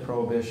end of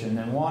Prohibition.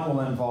 And one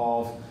will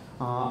involve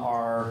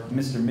our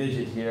Mr.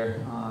 Midget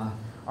here,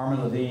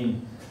 Armin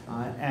Levine,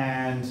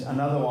 and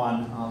another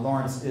one,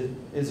 Lawrence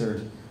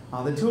Izard.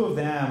 The two of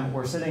them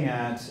were sitting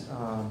at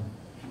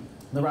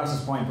the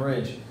Rouse's Point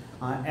Bridge,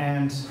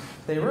 and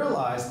they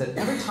realized that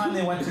every time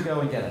they went to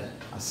go and get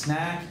a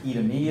snack, eat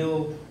a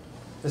meal,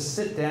 just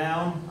sit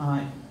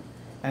down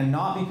and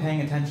not be paying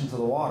attention to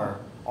the water,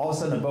 all of a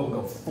sudden a boat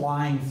would go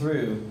flying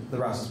through the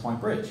Rouse's Point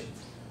Bridge.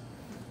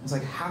 It's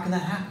like, how can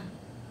that happen?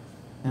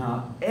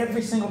 Now,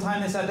 every single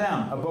time they sat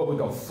down, a boat would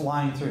go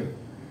flying through.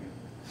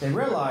 They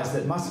realized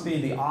that it must be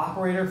the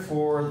operator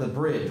for the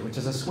bridge, which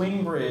is a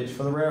swing bridge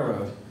for the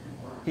railroad.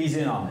 He's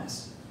in on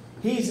this.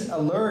 He's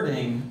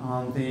alerting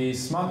the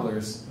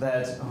smugglers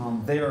that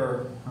they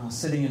are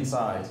sitting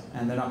inside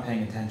and they're not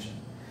paying attention.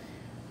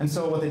 And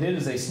so what they did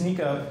is they sneak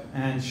up,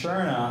 and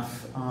sure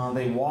enough,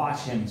 they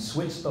watch him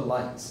switch the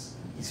lights.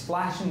 He's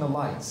flashing the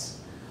lights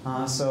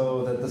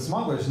so that the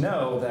smugglers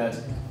know that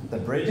the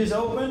bridge is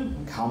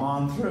open, come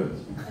on through.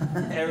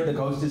 The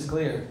coast is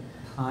clear.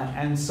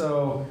 And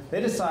so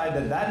they decide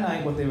that that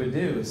night what they would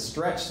do is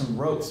stretch some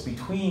ropes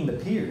between the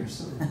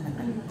piers.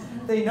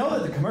 They know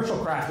that the commercial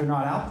craft are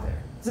not out there.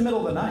 It's the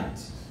middle of the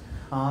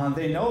night.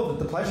 They know that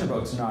the pleasure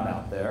boats are not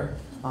out there.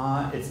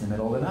 It's the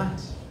middle of the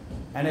night.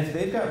 And if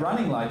they've got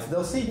running lights,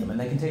 they'll see them and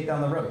they can take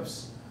down the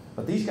ropes.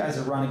 But these guys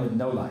are running with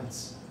no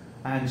lights.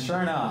 And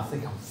sure enough, they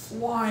come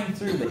flying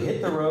through. They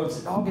hit the ropes.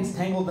 It all gets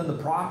tangled in the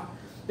prop.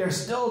 They're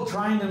still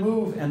trying to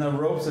move, and the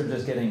ropes are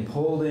just getting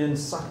pulled in,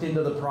 sucked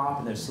into the prop,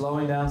 and they're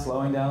slowing down,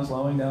 slowing down,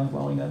 slowing down,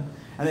 slowing down.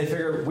 And they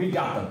figure, we've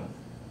got them.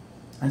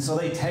 And so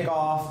they take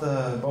off,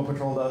 the boat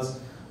patrol does,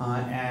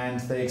 and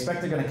they expect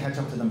they're going to catch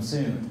up to them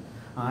soon.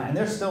 And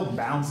they're still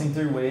bouncing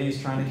through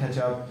waves, trying to catch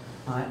up.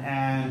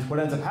 And what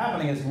ends up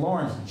happening is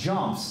Lawrence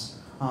jumps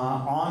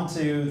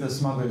onto the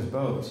smuggler's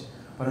boat.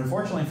 But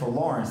unfortunately for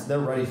Lawrence, they're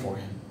ready for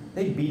him.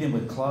 They beat him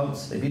with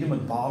clubs, they beat him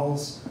with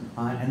bottles,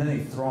 and then they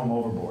throw him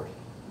overboard.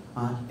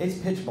 It's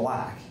pitch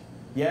black.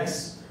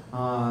 Yes,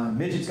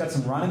 Midget's got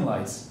some running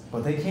lights,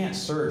 but they can't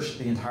search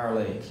the entire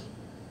lake.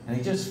 And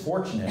he's just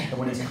fortunate that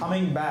when he's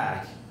coming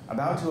back,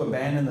 about to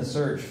abandon the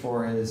search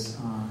for his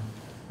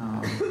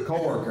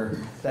co-worker,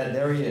 that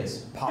there he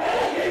is.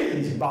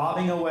 He's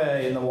bobbing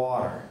away in the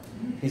water.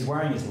 He's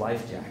wearing his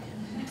life jacket.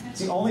 It's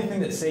the only thing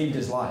that saved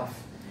his life.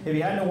 If he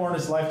hadn't worn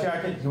his life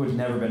jacket, he would have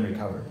never been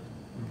recovered.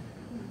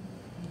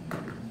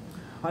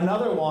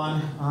 Another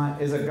one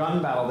is a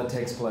gun battle that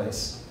takes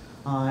place.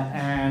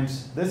 And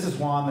this is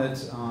one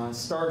that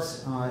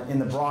starts in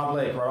the Broad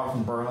Lake, right off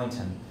in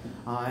Burlington.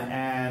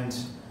 And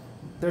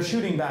they're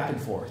shooting back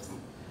and forth.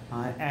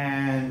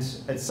 And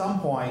at some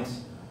point,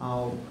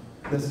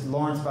 this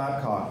Lawrence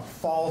Babcock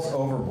falls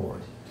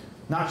overboard.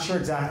 Not sure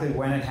exactly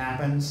when it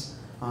happens,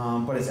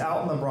 but it's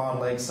out in the Broad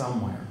Lake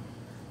somewhere.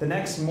 The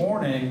next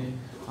morning,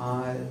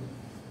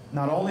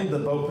 not only do the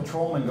boat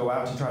patrolmen go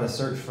out to try to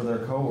search for their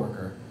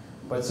coworker,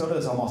 but so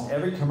does almost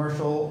every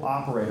commercial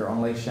operator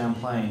on Lake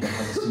Champlain that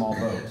has a small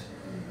boat.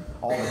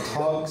 All the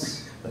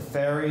tugs, the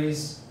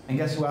ferries, and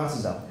guess who else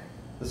is out there?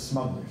 The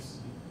smugglers.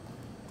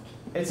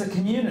 It's a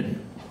community.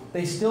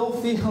 They still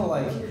feel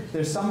like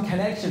there's some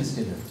connections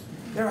to them.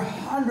 There are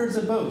hundreds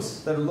of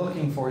boats that are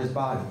looking for his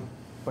body,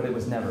 but it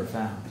was never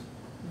found.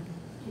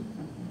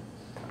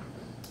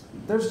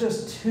 There's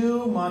just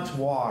too much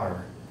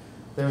water.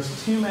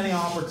 There's too many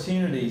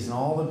opportunities in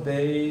all the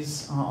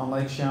bays on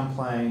Lake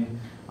Champlain.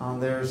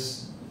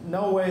 There's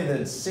no way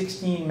that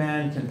 16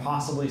 men can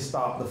possibly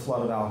stop the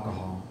flood of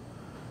alcohol.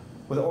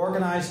 With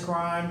organized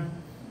crime,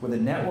 with a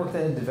network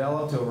that had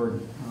developed over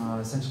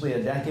essentially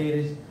a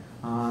decade,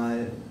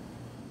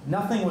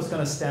 nothing was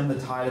going to stem the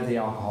tide of the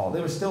alcohol.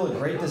 There was still a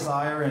great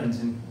desire, and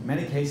in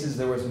many cases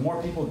there was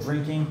more people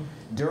drinking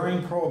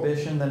during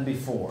Prohibition than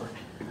before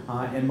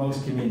in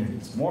most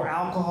communities. More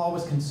alcohol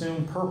was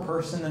consumed per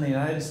person in the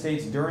United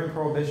States during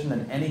Prohibition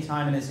than any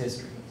time in its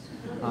history.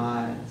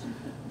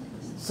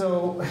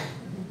 So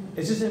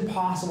it's just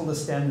impossible to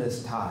stem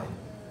this tide.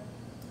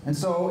 And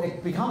so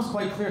it becomes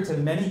quite clear to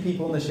many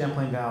people in the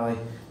Champlain Valley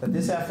that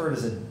this effort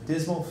is a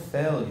dismal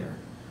failure,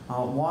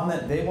 one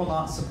that they will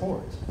not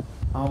support,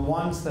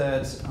 ones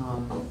that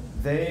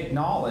they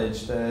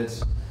acknowledge that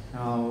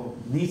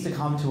needs to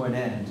come to an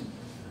end.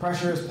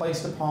 Pressure is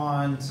placed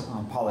upon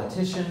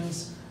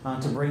politicians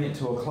to bring it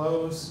to a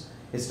close.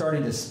 It's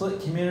starting to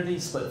split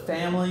communities, split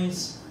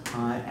families,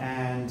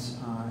 and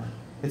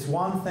it's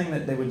one thing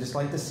that they would just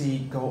like to see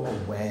go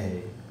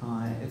away.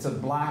 It's a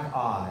black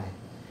eye.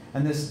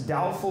 And this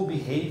doubtful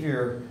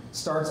behavior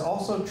starts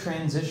also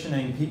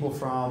transitioning people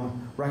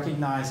from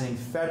recognizing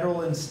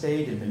federal and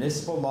state and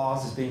municipal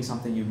laws as being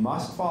something you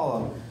must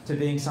follow to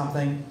being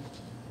something,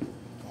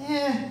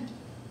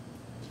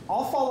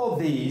 I'll follow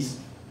these,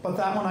 but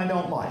that one I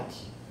don't like.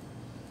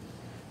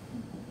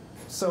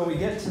 So we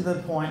get to the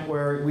point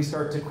where we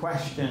start to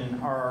question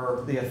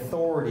the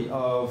authority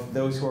of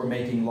those who are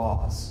making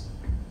laws.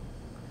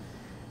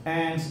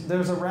 And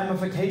there's a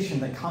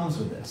ramification that comes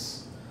with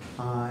this.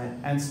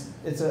 And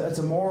it's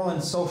a moral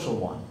and social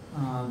one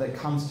that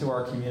comes to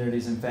our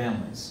communities and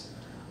families.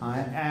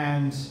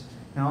 And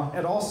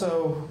it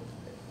also,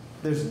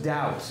 there's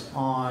doubt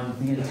on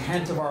the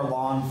intent of our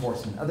law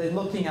enforcement. Are they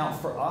looking out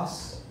for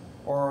us,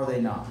 or are they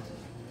not?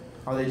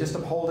 Are they just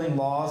upholding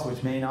laws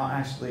which may not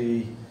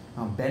actually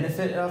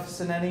benefit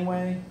us in any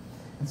way?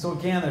 And so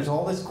again, there's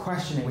all this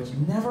questioning which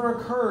never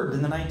occurred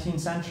in the 19th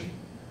century,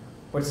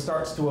 but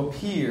starts to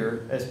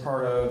appear as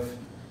part of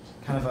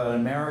kind of an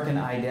American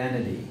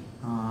identity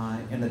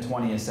in the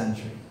 20th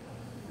century.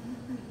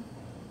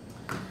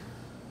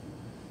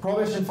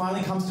 Prohibition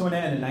finally comes to an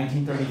end in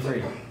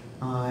 1933.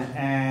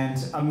 And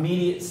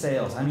immediate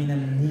sales, I mean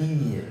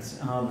immediate,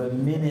 the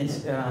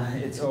minute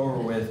it's over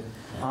with,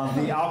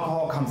 the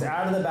alcohol comes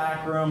out of the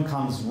back room,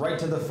 comes right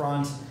to the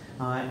front,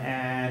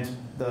 and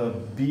the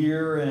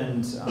beer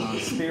and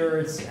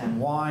spirits and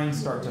wine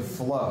start to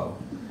flow.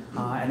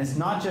 And it's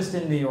not just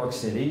in New York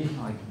City,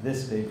 like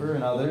this paper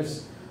and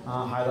others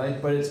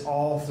highlight, but it's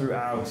all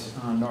throughout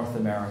North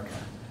America.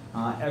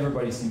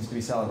 Everybody seems to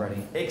be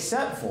celebrating,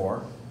 except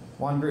for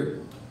one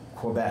group,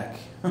 Quebec.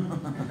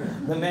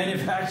 The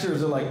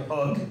manufacturers are like,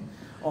 ugh,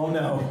 oh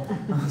no.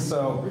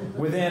 So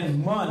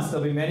within months,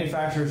 there'll be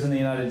manufacturers in the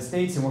United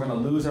States, and we're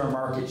going to lose our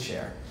market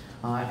share.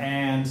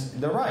 And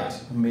they're right.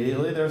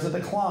 Immediately, there's a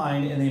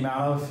decline in the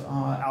amount of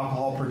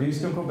alcohol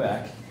produced in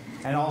Quebec,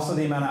 and also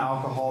the amount of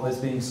alcohol that's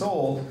being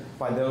sold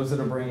by those that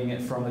are bringing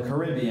it from the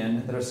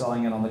Caribbean that are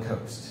selling it on the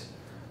coast.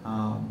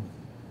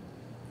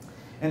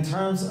 In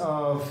terms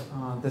of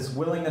this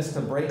willingness to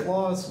break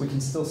laws, we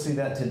can still see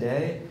that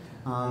today.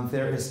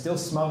 There is still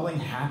smuggling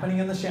happening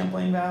in the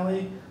Champlain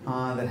Valley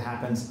that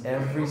happens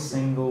every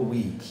single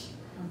week.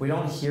 We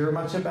don't hear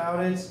much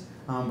about it,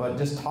 but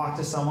just talk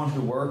to someone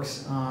who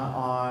works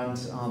on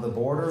the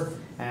border,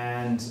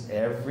 and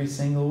every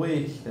single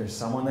week there's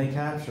someone they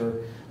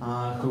capture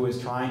who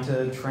is trying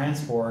to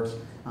transport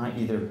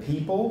either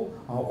people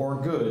or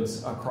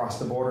goods across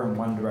the border in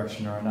one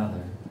direction or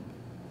another.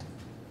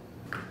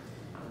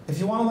 If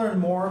you want to learn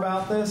more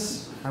about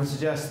this, I would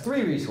suggest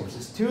 3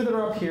 resources. 2 that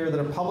are up here that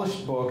are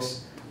published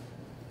books,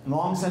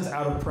 long since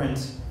out of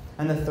print.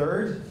 And the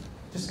 3rd,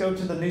 just go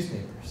to the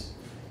newspapers.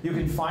 You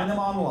can find them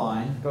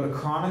online. Go to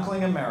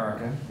Chronicling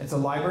America. It's a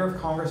Library of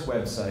Congress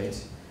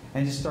website.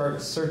 And just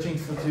start searching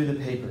through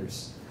the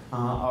papers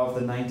of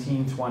the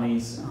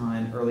 1920s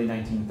and early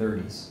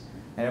 1930s.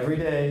 Every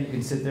day you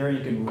can sit there and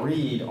you can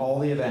read all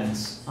the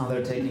events that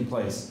are taking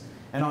place.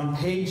 And on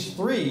page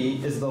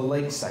 3 is the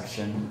lake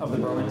section of the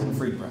Burlington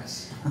Free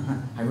Press.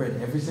 I read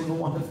every single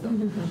one of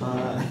them.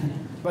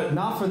 But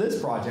not for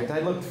this project. I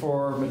looked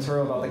for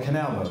material about the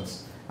canal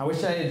boats. I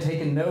wish I had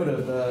taken note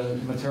of the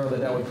material that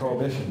dealt with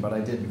Prohibition, but I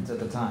didn't at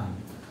the time.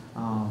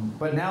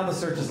 But now the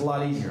search is a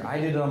lot easier. I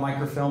did it on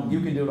microfilm.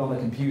 You can do it on the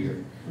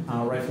computer,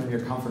 right from your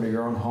comfort of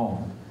your own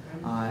home.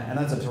 And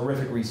that's a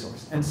terrific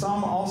resource. And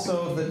some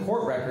also of the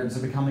court records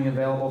are becoming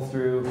available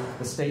through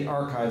the State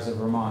Archives of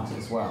Vermont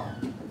as well.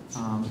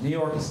 New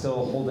York is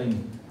still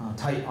holding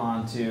tight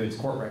on to its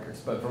court records,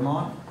 but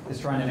Vermont is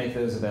trying to make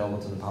those available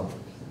to the public.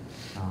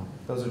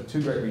 Those are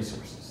 2 great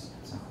resources.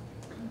 So.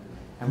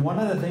 And one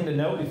other thing to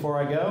note before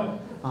I go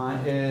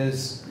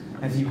is,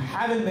 if you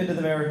haven't been to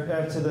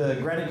the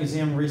Granite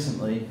Museum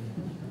recently,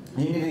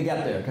 you need to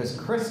get there, because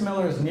Chris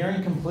Miller is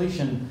nearing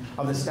completion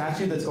of the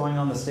statue that's going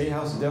on the State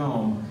House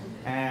dome,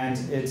 and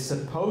it's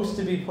supposed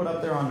to be put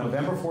up there on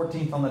November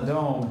 14th on the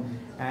dome,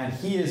 and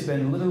he has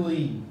been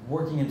literally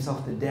working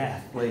himself to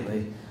death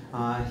lately.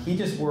 He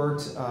just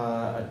worked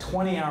a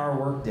 20-hour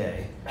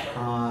workday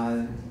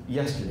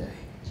yesterday.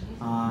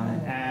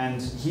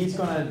 And he's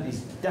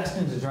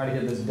destined to try to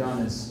get this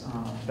done as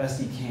best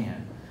he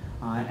can.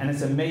 And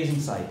it's an amazing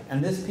site.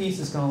 And this piece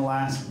is going to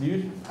last,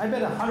 I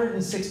bet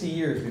 160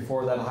 years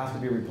before that'll have to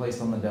be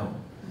replaced on the dome.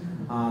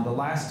 The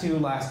last 2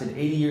 lasted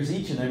 80 years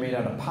each, and they're made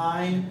out of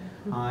pine,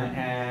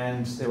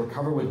 and they were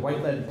covered with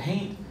white lead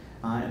paint,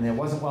 and it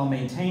wasn't well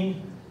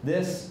maintained.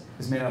 This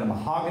is made out of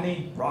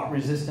mahogany,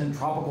 rot-resistant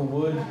tropical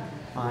wood.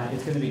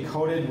 It's going to be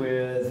coated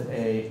with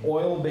a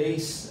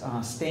oil-based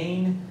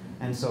stain,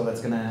 and so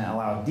that's going to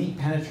allow deep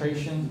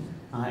penetration.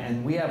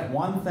 And we have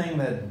one thing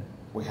that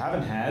we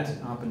haven't had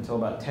up until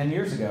about 10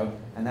 years ago,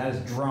 and that is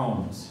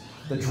drones.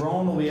 The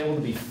drone will be able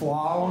to be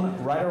flown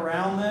right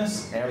around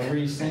this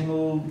every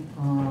single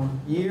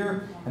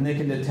year, and they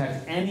can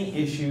detect any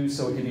issues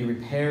so it can be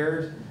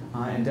repaired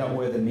and dealt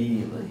with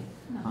immediately.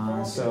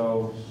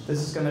 So this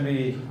is going to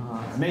be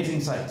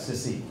amazing sights to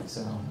see.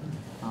 So,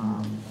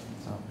 are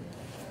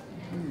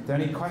there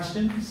any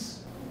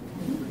questions?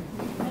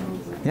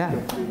 Yeah.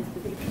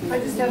 I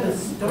just have a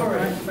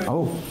story.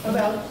 Oh.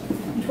 About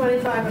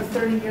 25 or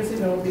 30 years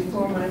ago,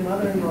 before my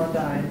mother-in-law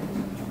died,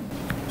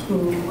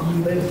 who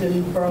lived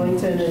in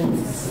Burlington,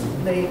 and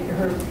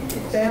her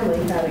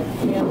family had a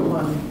camp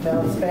on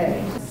Mounts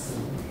Bay.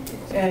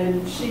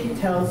 And she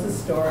tells the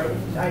story.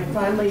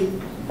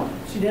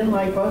 She didn't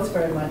like boats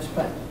very much,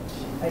 but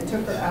I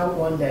took her out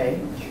one day,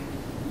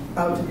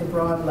 out to the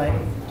Broad Lake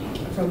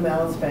from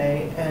Mounts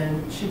Bay,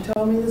 and she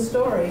told me the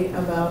story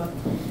about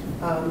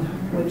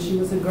when she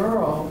was a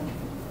girl,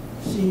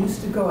 she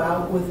used to go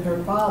out with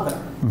her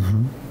father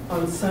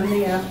on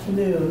Sunday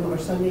afternoon or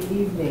Sunday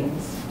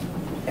evenings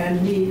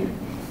and meet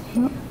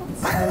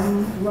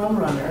some rum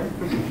runner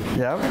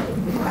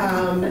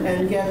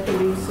and get the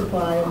week's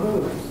supply of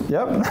booze.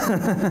 Yep.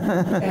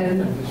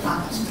 And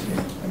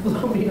it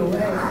blew me away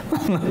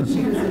that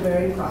she was a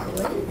very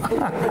popular.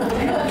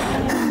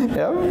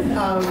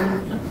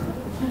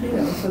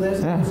 So there's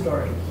a good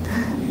story.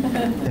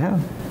 Yeah.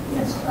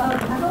 Yes,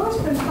 I've always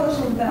been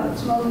puzzled about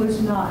Smuggler's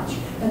Notch,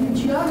 and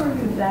the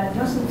geography of that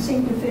doesn't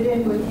seem to fit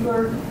in with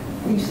your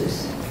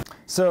thesis.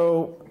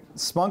 So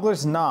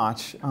Smuggler's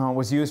Notch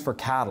was used for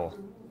cattle.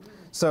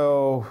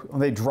 So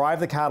they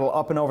drive the cattle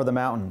up and over the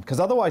mountain, because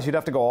otherwise you'd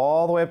have to go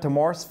all the way up to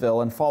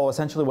Morrisville and follow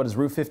essentially what is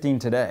Route 15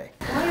 today.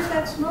 Why is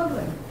that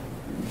smuggling?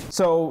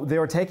 So they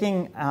were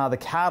taking the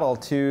cattle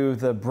to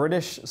the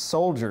British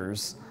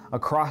soldiers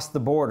across the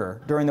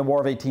border during the War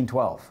of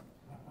 1812.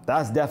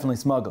 That's definitely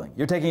smuggling.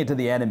 You're taking it to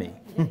the enemy.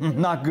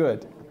 Not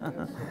good.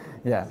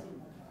 Yeah.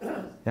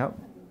 Yep.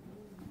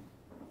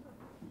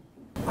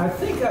 I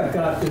think I've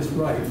got this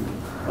right.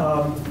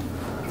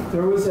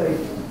 There was a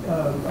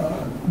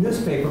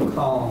newspaper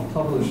column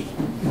published,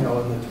 in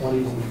the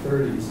 20s and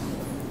 30s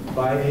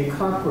by a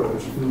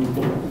cockroach who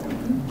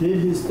did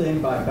his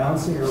thing by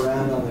bouncing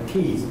around on the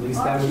keys. At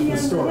least that was the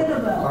story.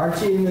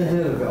 Archie and the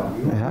Hitterbell.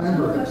 You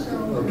remember it,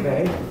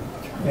 okay?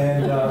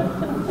 And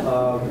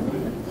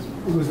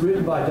it was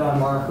written by Don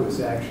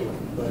Marquis, actually.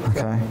 But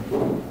Okay.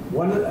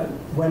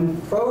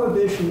 when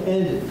Prohibition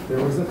ended,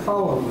 there was a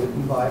column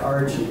written by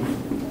Archie.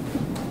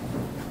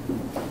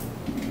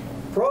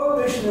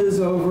 Prohibition is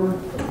over,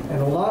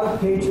 and a lot of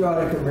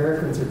patriotic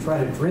Americans are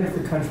trying to drink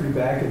the country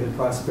back into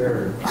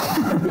prosperity.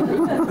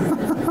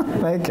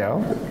 Thank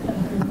you.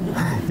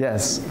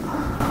 Yes.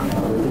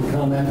 Would you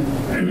comment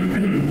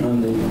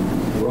on the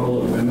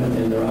role of women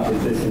in their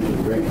opposition to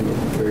drinking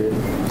period?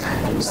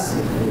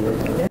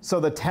 So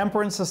the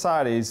temperance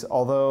societies,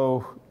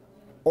 although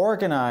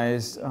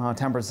organized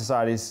temperance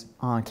societies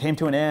came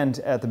to an end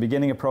at the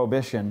beginning of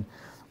Prohibition,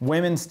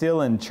 women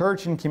still in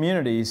church and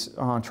communities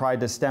tried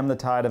to stem the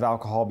tide of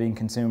alcohol being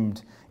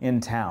consumed in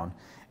town.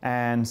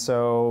 And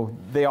so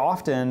they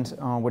often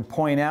would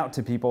point out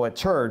to people at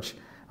church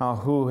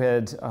who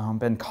had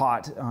been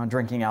caught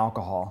drinking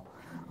alcohol.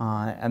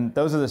 And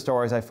those are the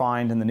stories I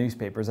find in the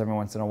newspapers every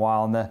once in a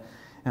while.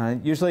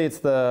 And usually it's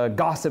the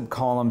gossip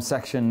column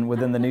section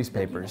within the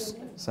newspapers.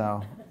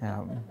 So,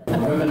 Yeah.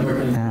 Women were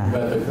concerned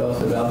about the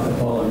cost of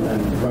alcohol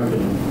and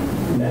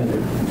drunken men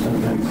are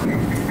sometimes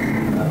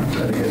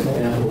setting an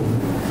example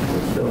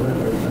for children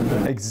or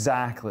something.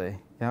 Exactly.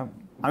 Yep.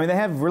 I mean, they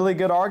have really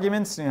good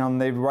arguments. You know,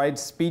 and they write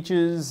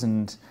speeches,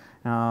 and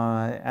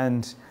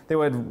they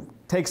would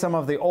take some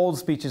of the old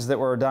speeches that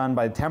were done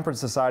by temperance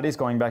societies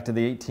going back to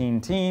the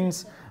 18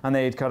 teens, and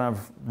they'd kind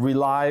of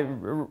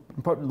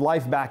put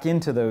life back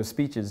into those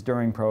speeches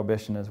during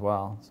Prohibition as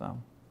well. So,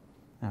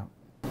 yeah.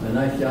 A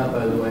nice job,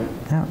 by the way.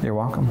 Yeah, you're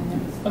welcome.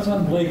 I was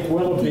on Lake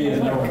Willoughby,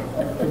 and there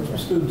were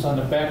students on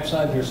the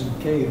backside. There's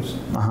some caves.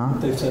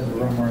 They said the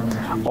room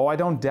were. Oh, I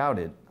don't doubt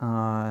it. You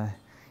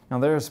know,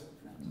 there's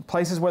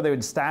places where they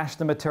would stash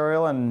the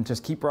material and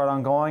just keep right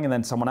on going, and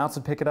then someone else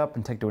would pick it up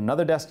and take to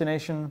another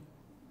destination.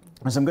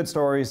 There's some good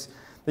stories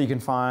that you can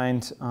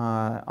find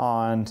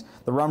on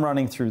the rum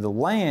running through the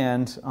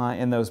land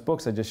in those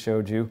books I just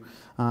showed you.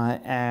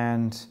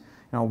 And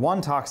you know,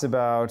 one talks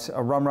about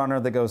a rum runner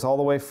that goes all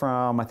the way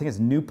from, I think it's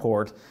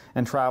Newport,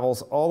 and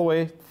travels all the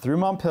way through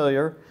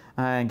Montpelier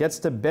and gets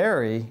to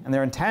Barrie, and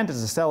their intent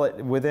is to sell it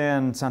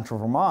within central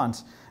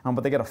Vermont,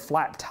 but they get a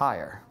flat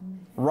tire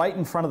right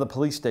in front of the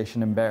police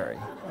station in Barrie.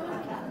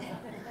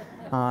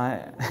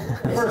 The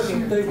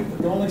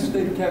only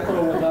state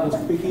capital without a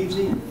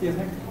speakeasy, do you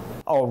think?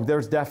 Oh,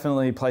 there's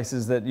definitely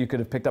places that you could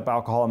have picked up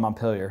alcohol in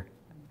Montpelier.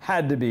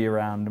 Had to be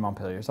around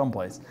Montpelier,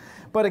 someplace.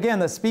 But again,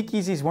 the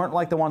speakeasies weren't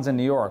like the ones in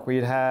New York, where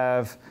you'd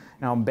have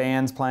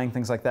bands playing,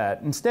 things like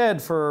that.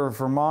 Instead, for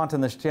Vermont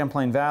and the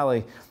Champlain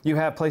Valley, you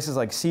have places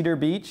like Cedar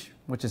Beach,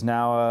 which is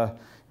now a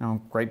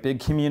great big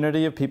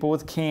community of people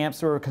with camps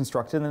that were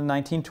constructed in the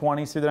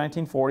 1920s through the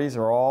 1940s.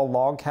 They're all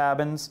log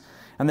cabins.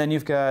 And then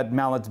you've got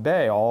Mallett's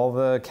Bay, all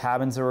the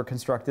cabins that were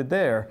constructed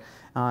there.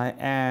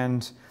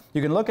 And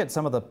you can look at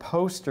some of the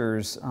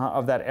posters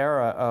of that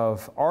era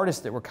of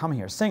artists that were coming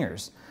here,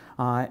 singers.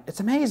 It's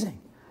amazing.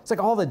 It's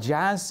like all the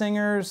jazz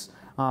singers.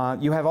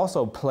 You have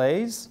also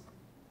plays.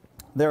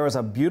 There was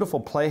a beautiful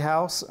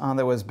playhouse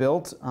that was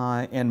built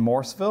in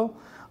Morrisville,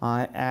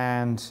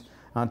 and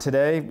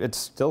today it's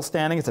still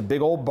standing. It's a big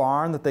old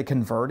barn that they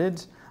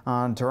converted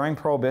during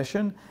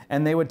Prohibition,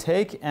 and they would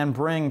take and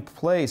bring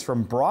plays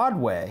from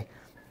Broadway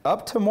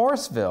up to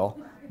Morrisville.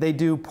 They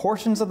do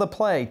portions of the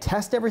play,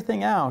 test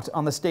everything out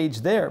on the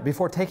stage there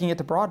before taking it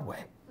to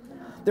Broadway.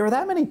 There are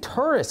that many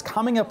tourists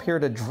coming up here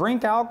to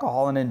drink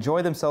alcohol and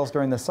enjoy themselves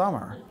during the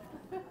summer.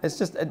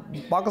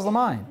 It boggles the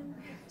mind.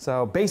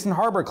 So Basin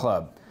Harbor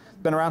Club,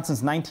 been around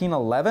since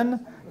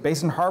 1911.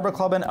 Basin Harbor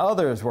Club and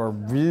others were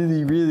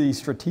really, really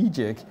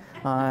strategic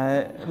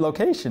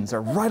locations.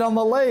 They're right on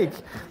the lake.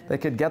 They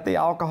could get the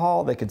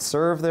alcohol. They could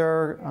serve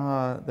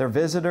their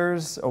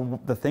visitors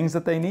the things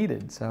that they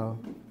needed. So.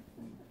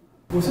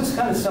 Was this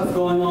kind of stuff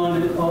going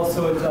on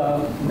also at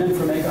Men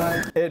from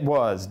Agag? It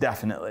was,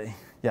 definitely.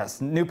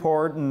 Yes,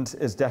 Newport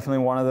is definitely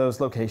one of those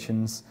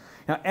locations.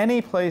 Now,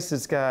 any place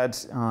that's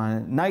got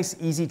nice,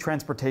 easy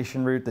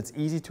transportation route that's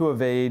easy to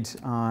evade.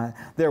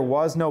 There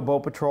was no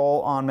boat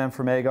patrol on Men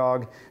from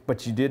Agag,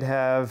 but you did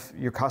have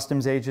your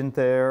customs agent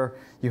there.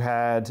 You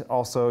had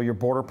also your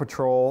border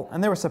patrol,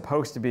 and they were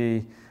supposed to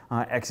be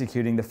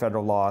executing the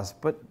federal laws,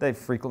 but they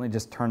frequently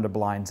just turned a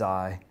blind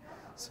eye.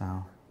 So,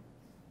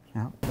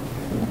 yeah.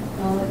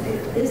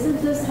 Isn't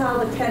this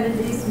how the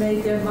Kennedys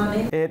made their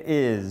money? It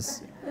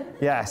is.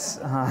 Yes,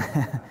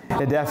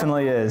 it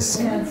definitely is.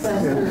 Yeah.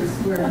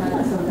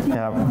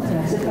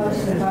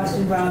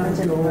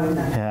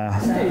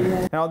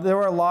 Now, there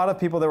were a lot of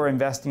people that were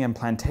investing in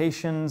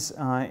plantations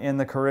in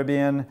the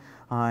Caribbean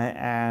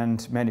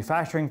and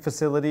manufacturing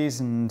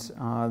facilities, and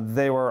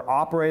they were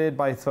operated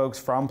by folks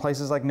from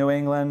places like New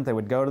England. They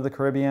would go to the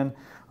Caribbean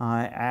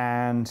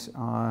and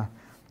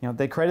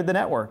they created the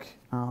network.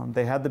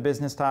 They had the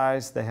business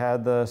ties. They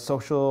had the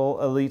social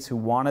elites who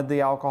wanted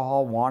the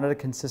alcohol, wanted a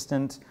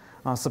consistent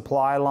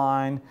supply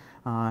line,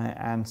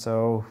 and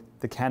so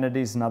the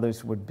Kennedys and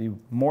others would be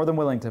more than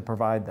willing to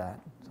provide that.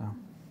 So,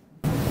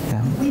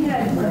 yeah. We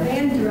had a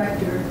band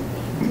director,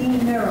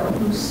 Dean Merrill,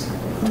 who's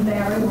from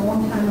Barrie a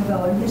long time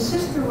ago, and his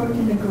sister worked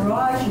in a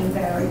garage in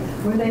Barrie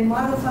where they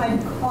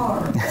modified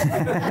cars.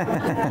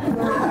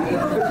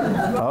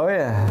 Oh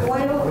yeah.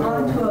 Oil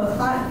onto a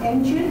hot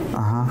engine,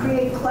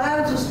 create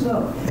clouds of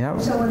smoke.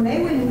 Yep. So when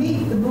they would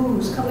meet the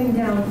booze coming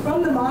down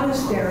from the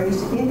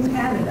monasteries in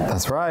Canada,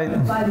 that's right,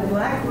 by the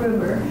Black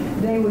River,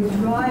 they would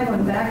drive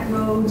on back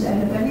roads,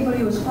 and if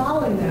anybody was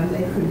following them,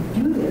 they could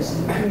do this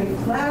and create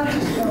clouds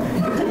of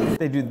smoke.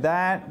 They do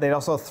that. They'd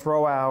also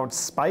throw out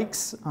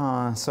spikes,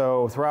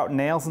 so throw out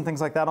nails and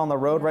things like that on the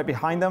road right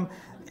behind them.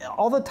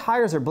 All the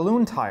tires are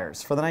balloon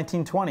tires for the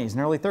 1920s and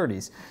early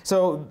 30s.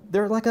 So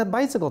they're like a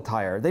bicycle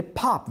tire. They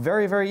pop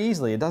very, very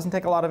easily. It doesn't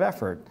take a lot of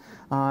effort.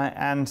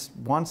 And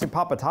once you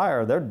pop a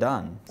tire, they're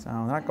done. So they're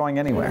not going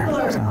anywhere.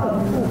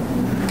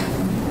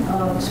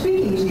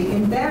 Speakeasy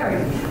in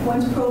Barrie,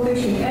 once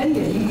Prohibition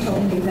ended, he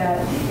told me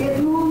that it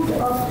moved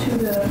up to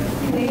the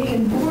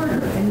Canadian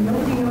border, and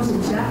nobody knows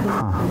exactly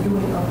what they're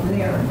doing up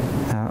there.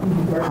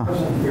 Where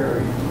was it,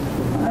 Barrie?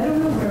 I don't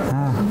know where it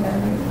was in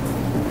Barrie.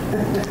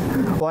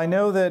 Well, I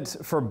know that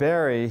for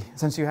Barre,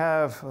 since you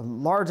have a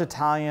large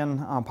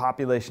Italian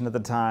population at the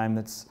time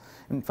that's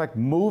in fact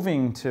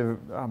moving to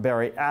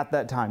Barre at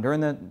that time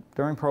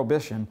during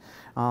Prohibition,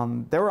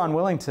 they were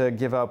unwilling to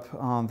give up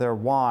their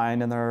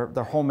wine and their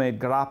homemade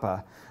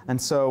grappa. And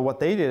so what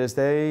they did is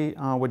they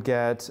would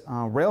get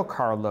rail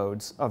car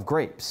loads of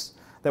grapes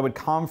that would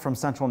come from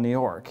central New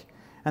York.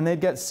 And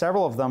they'd get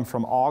several of them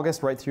from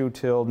August right through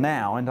till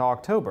now into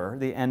October,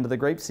 the end of the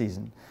grape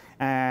season.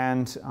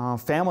 And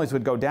families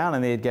would go down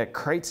and they'd get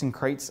crates and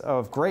crates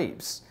of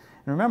grapes.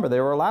 And remember,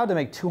 they were allowed to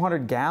make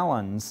 200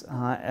 gallons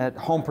at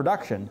home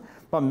production,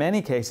 but in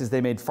many cases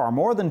they made far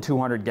more than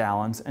 200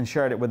 gallons and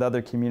shared it with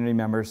other community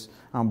members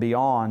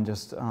beyond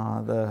just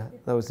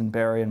those in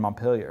Barre and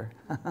Montpelier.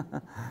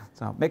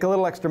 So make a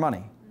little extra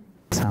money.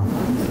 So.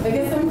 I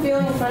guess I'm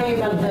feeling funny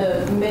about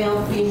the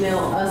male, female,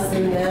 us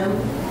and them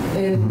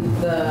in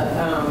the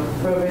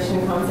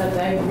Prohibition concept.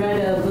 I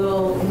read a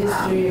little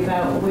history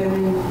about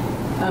women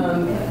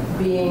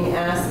being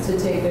asked to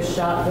take a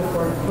shot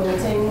before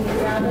quilting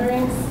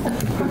gatherings,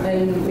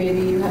 and maybe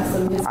you have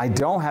some history. I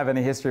don't have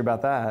any history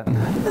about that.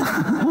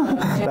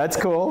 That's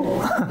cool.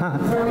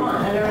 Vermont,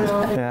 I don't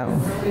know if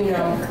it's, you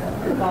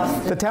know,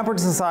 Boston. The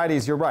temperance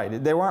societies, you're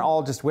right, they weren't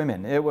all just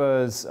women. It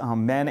was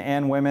men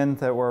and women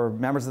that were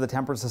members of the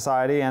temperance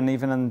society, and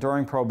even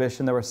during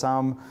Prohibition there were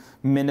some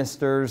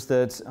ministers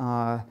that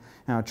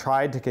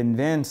tried to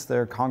convince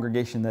their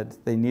congregation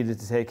that they needed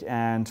to take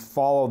and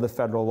follow the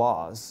federal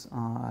laws.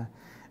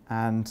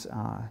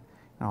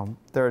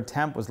 Their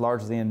attempt was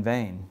largely in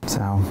vain.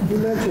 So. You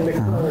mentioned the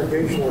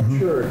Congregational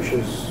Church.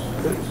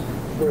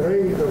 Were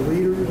they the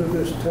leaders of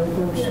this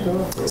temperance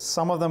stuff?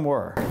 Some of them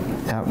were.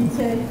 Yeah.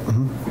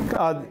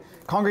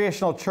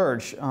 Congregational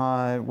Church,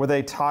 were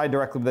they tied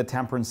directly with the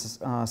temperance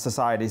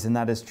societies, and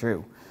that is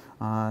true.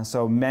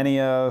 So many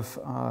of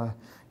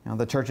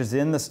the churches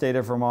in the state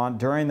of Vermont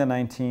during the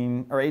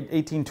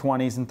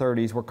 1820s and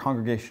 30s were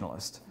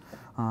Congregationalist.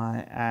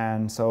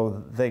 And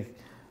so they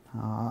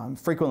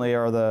frequently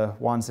are the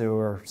ones who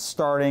are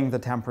starting the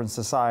temperance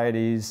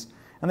societies,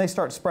 and they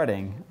start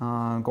spreading,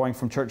 going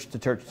from church to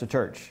church to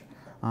church.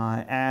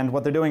 And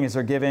what they're doing is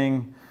they're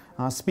giving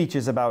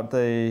speeches about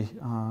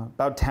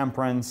about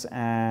temperance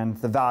and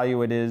the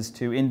value it is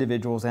to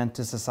individuals and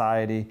to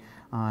society,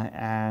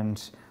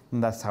 and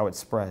that's how it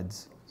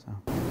spreads. So.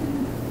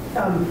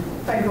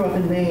 I grew up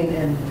in Maine,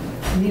 and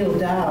Neil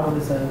Dow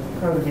was a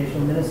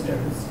congregational minister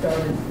who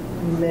started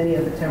many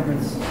of the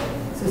temperance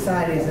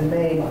societies in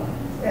Maine.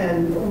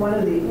 And one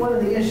of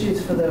the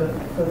issues for the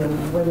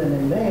women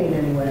in Maine,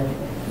 anyway,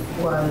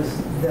 was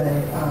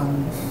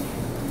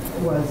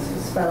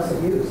spouse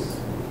abuse.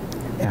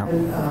 Yeah.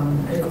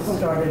 And it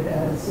started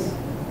as,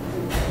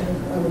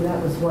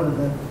 that was one of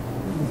the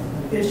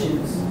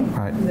issues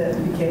that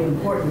became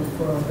important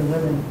for the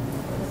women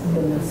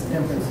in this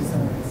temperance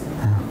societies.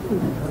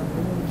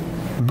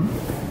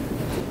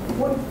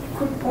 One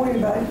quick point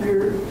about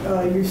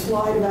your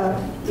slide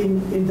about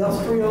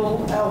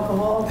industrial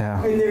alcohol.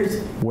 Yeah. And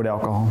there's wood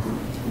alcohol.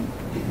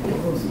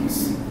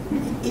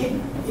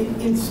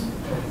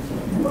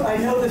 I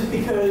know this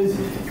because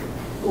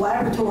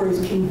laboratories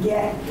can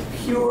get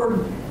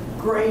pure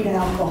grain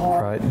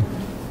alcohol. Right.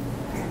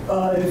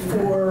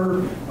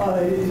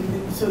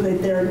 So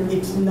that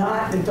it's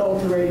not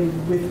adulterated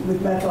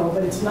with methanol,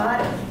 but it's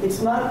not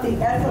the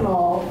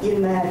ethanol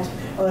in that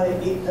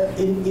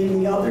in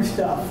the other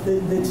stuff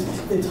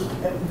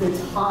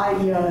that's high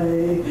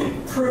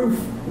proof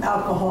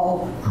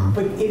alcohol,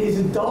 but it is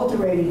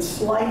adulterated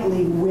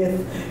slightly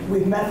with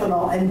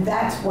methanol, and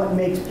that's what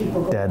makes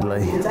people go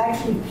deadly. It's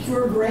actually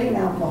pure grain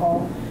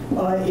alcohol.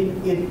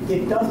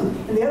 It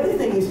doesn't. And the other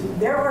thing is,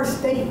 there are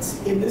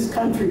states in this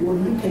country where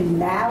you can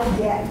now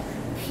get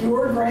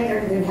pure grain,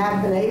 and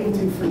have been able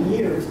to for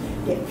years,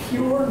 get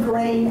pure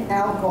grain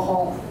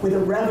alcohol with a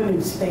revenue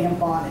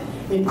stamp on it.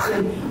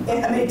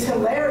 It's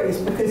hilarious,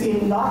 because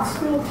in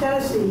Knoxville,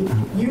 Tennessee,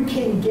 you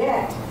can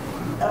get,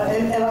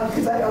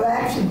 because I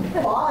actually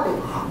bought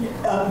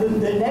it,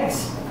 the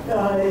next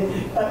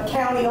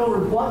county over,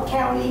 Blount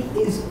County,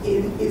 is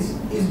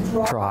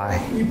dry.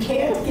 You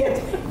can't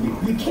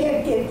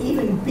get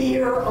even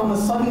beer on a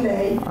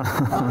Sunday.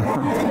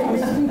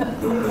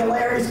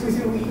 Hilarious, because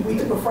we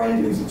took a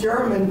friend who's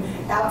German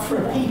out for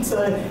a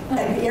pizza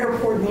at the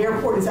airport, and the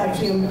airport is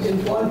actually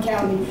in Blount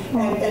County,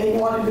 and he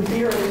wanted a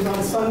beer, and it was on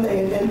a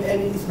Sunday, and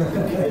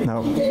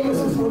he gave us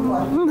this look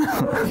like,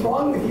 what is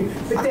wrong with you?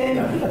 But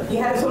then he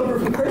had us over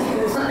for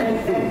Christmas,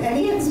 and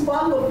he had this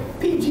bottle of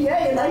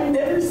PGA, and I'd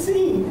never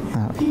seen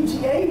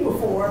PGA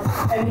before,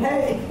 and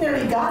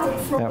he got it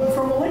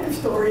from a liquor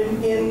store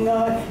in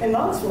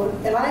Knoxville,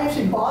 and I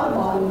actually bought a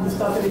bottle of the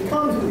stuff, and it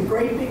comes with a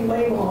great big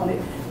label on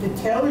it that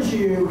tells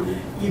you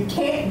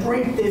can't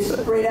drink this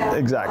straight out.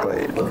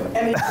 Exactly.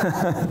 And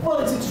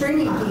it's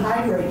extremely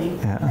dehydrating,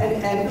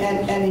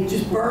 and it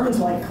just burns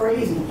like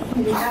crazy.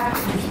 And you're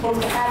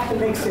supposed to have to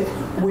mix it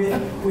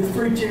with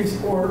fruit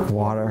juice or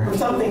water or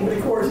something. But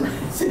of course,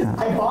 since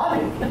I bought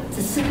it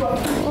to soup up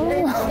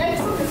I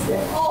took a sip.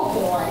 Oh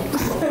boy!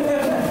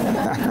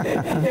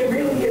 It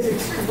really is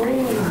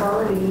extremely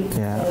burny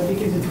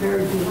because it's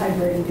very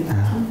dehydrating to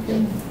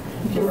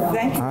keep pure alcohol.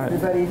 Thank you,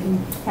 everybody. If you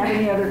have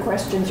any other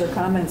questions or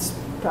comments,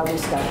 probably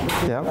Scott.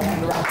 Yep.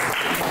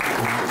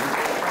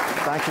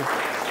 Thank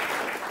you.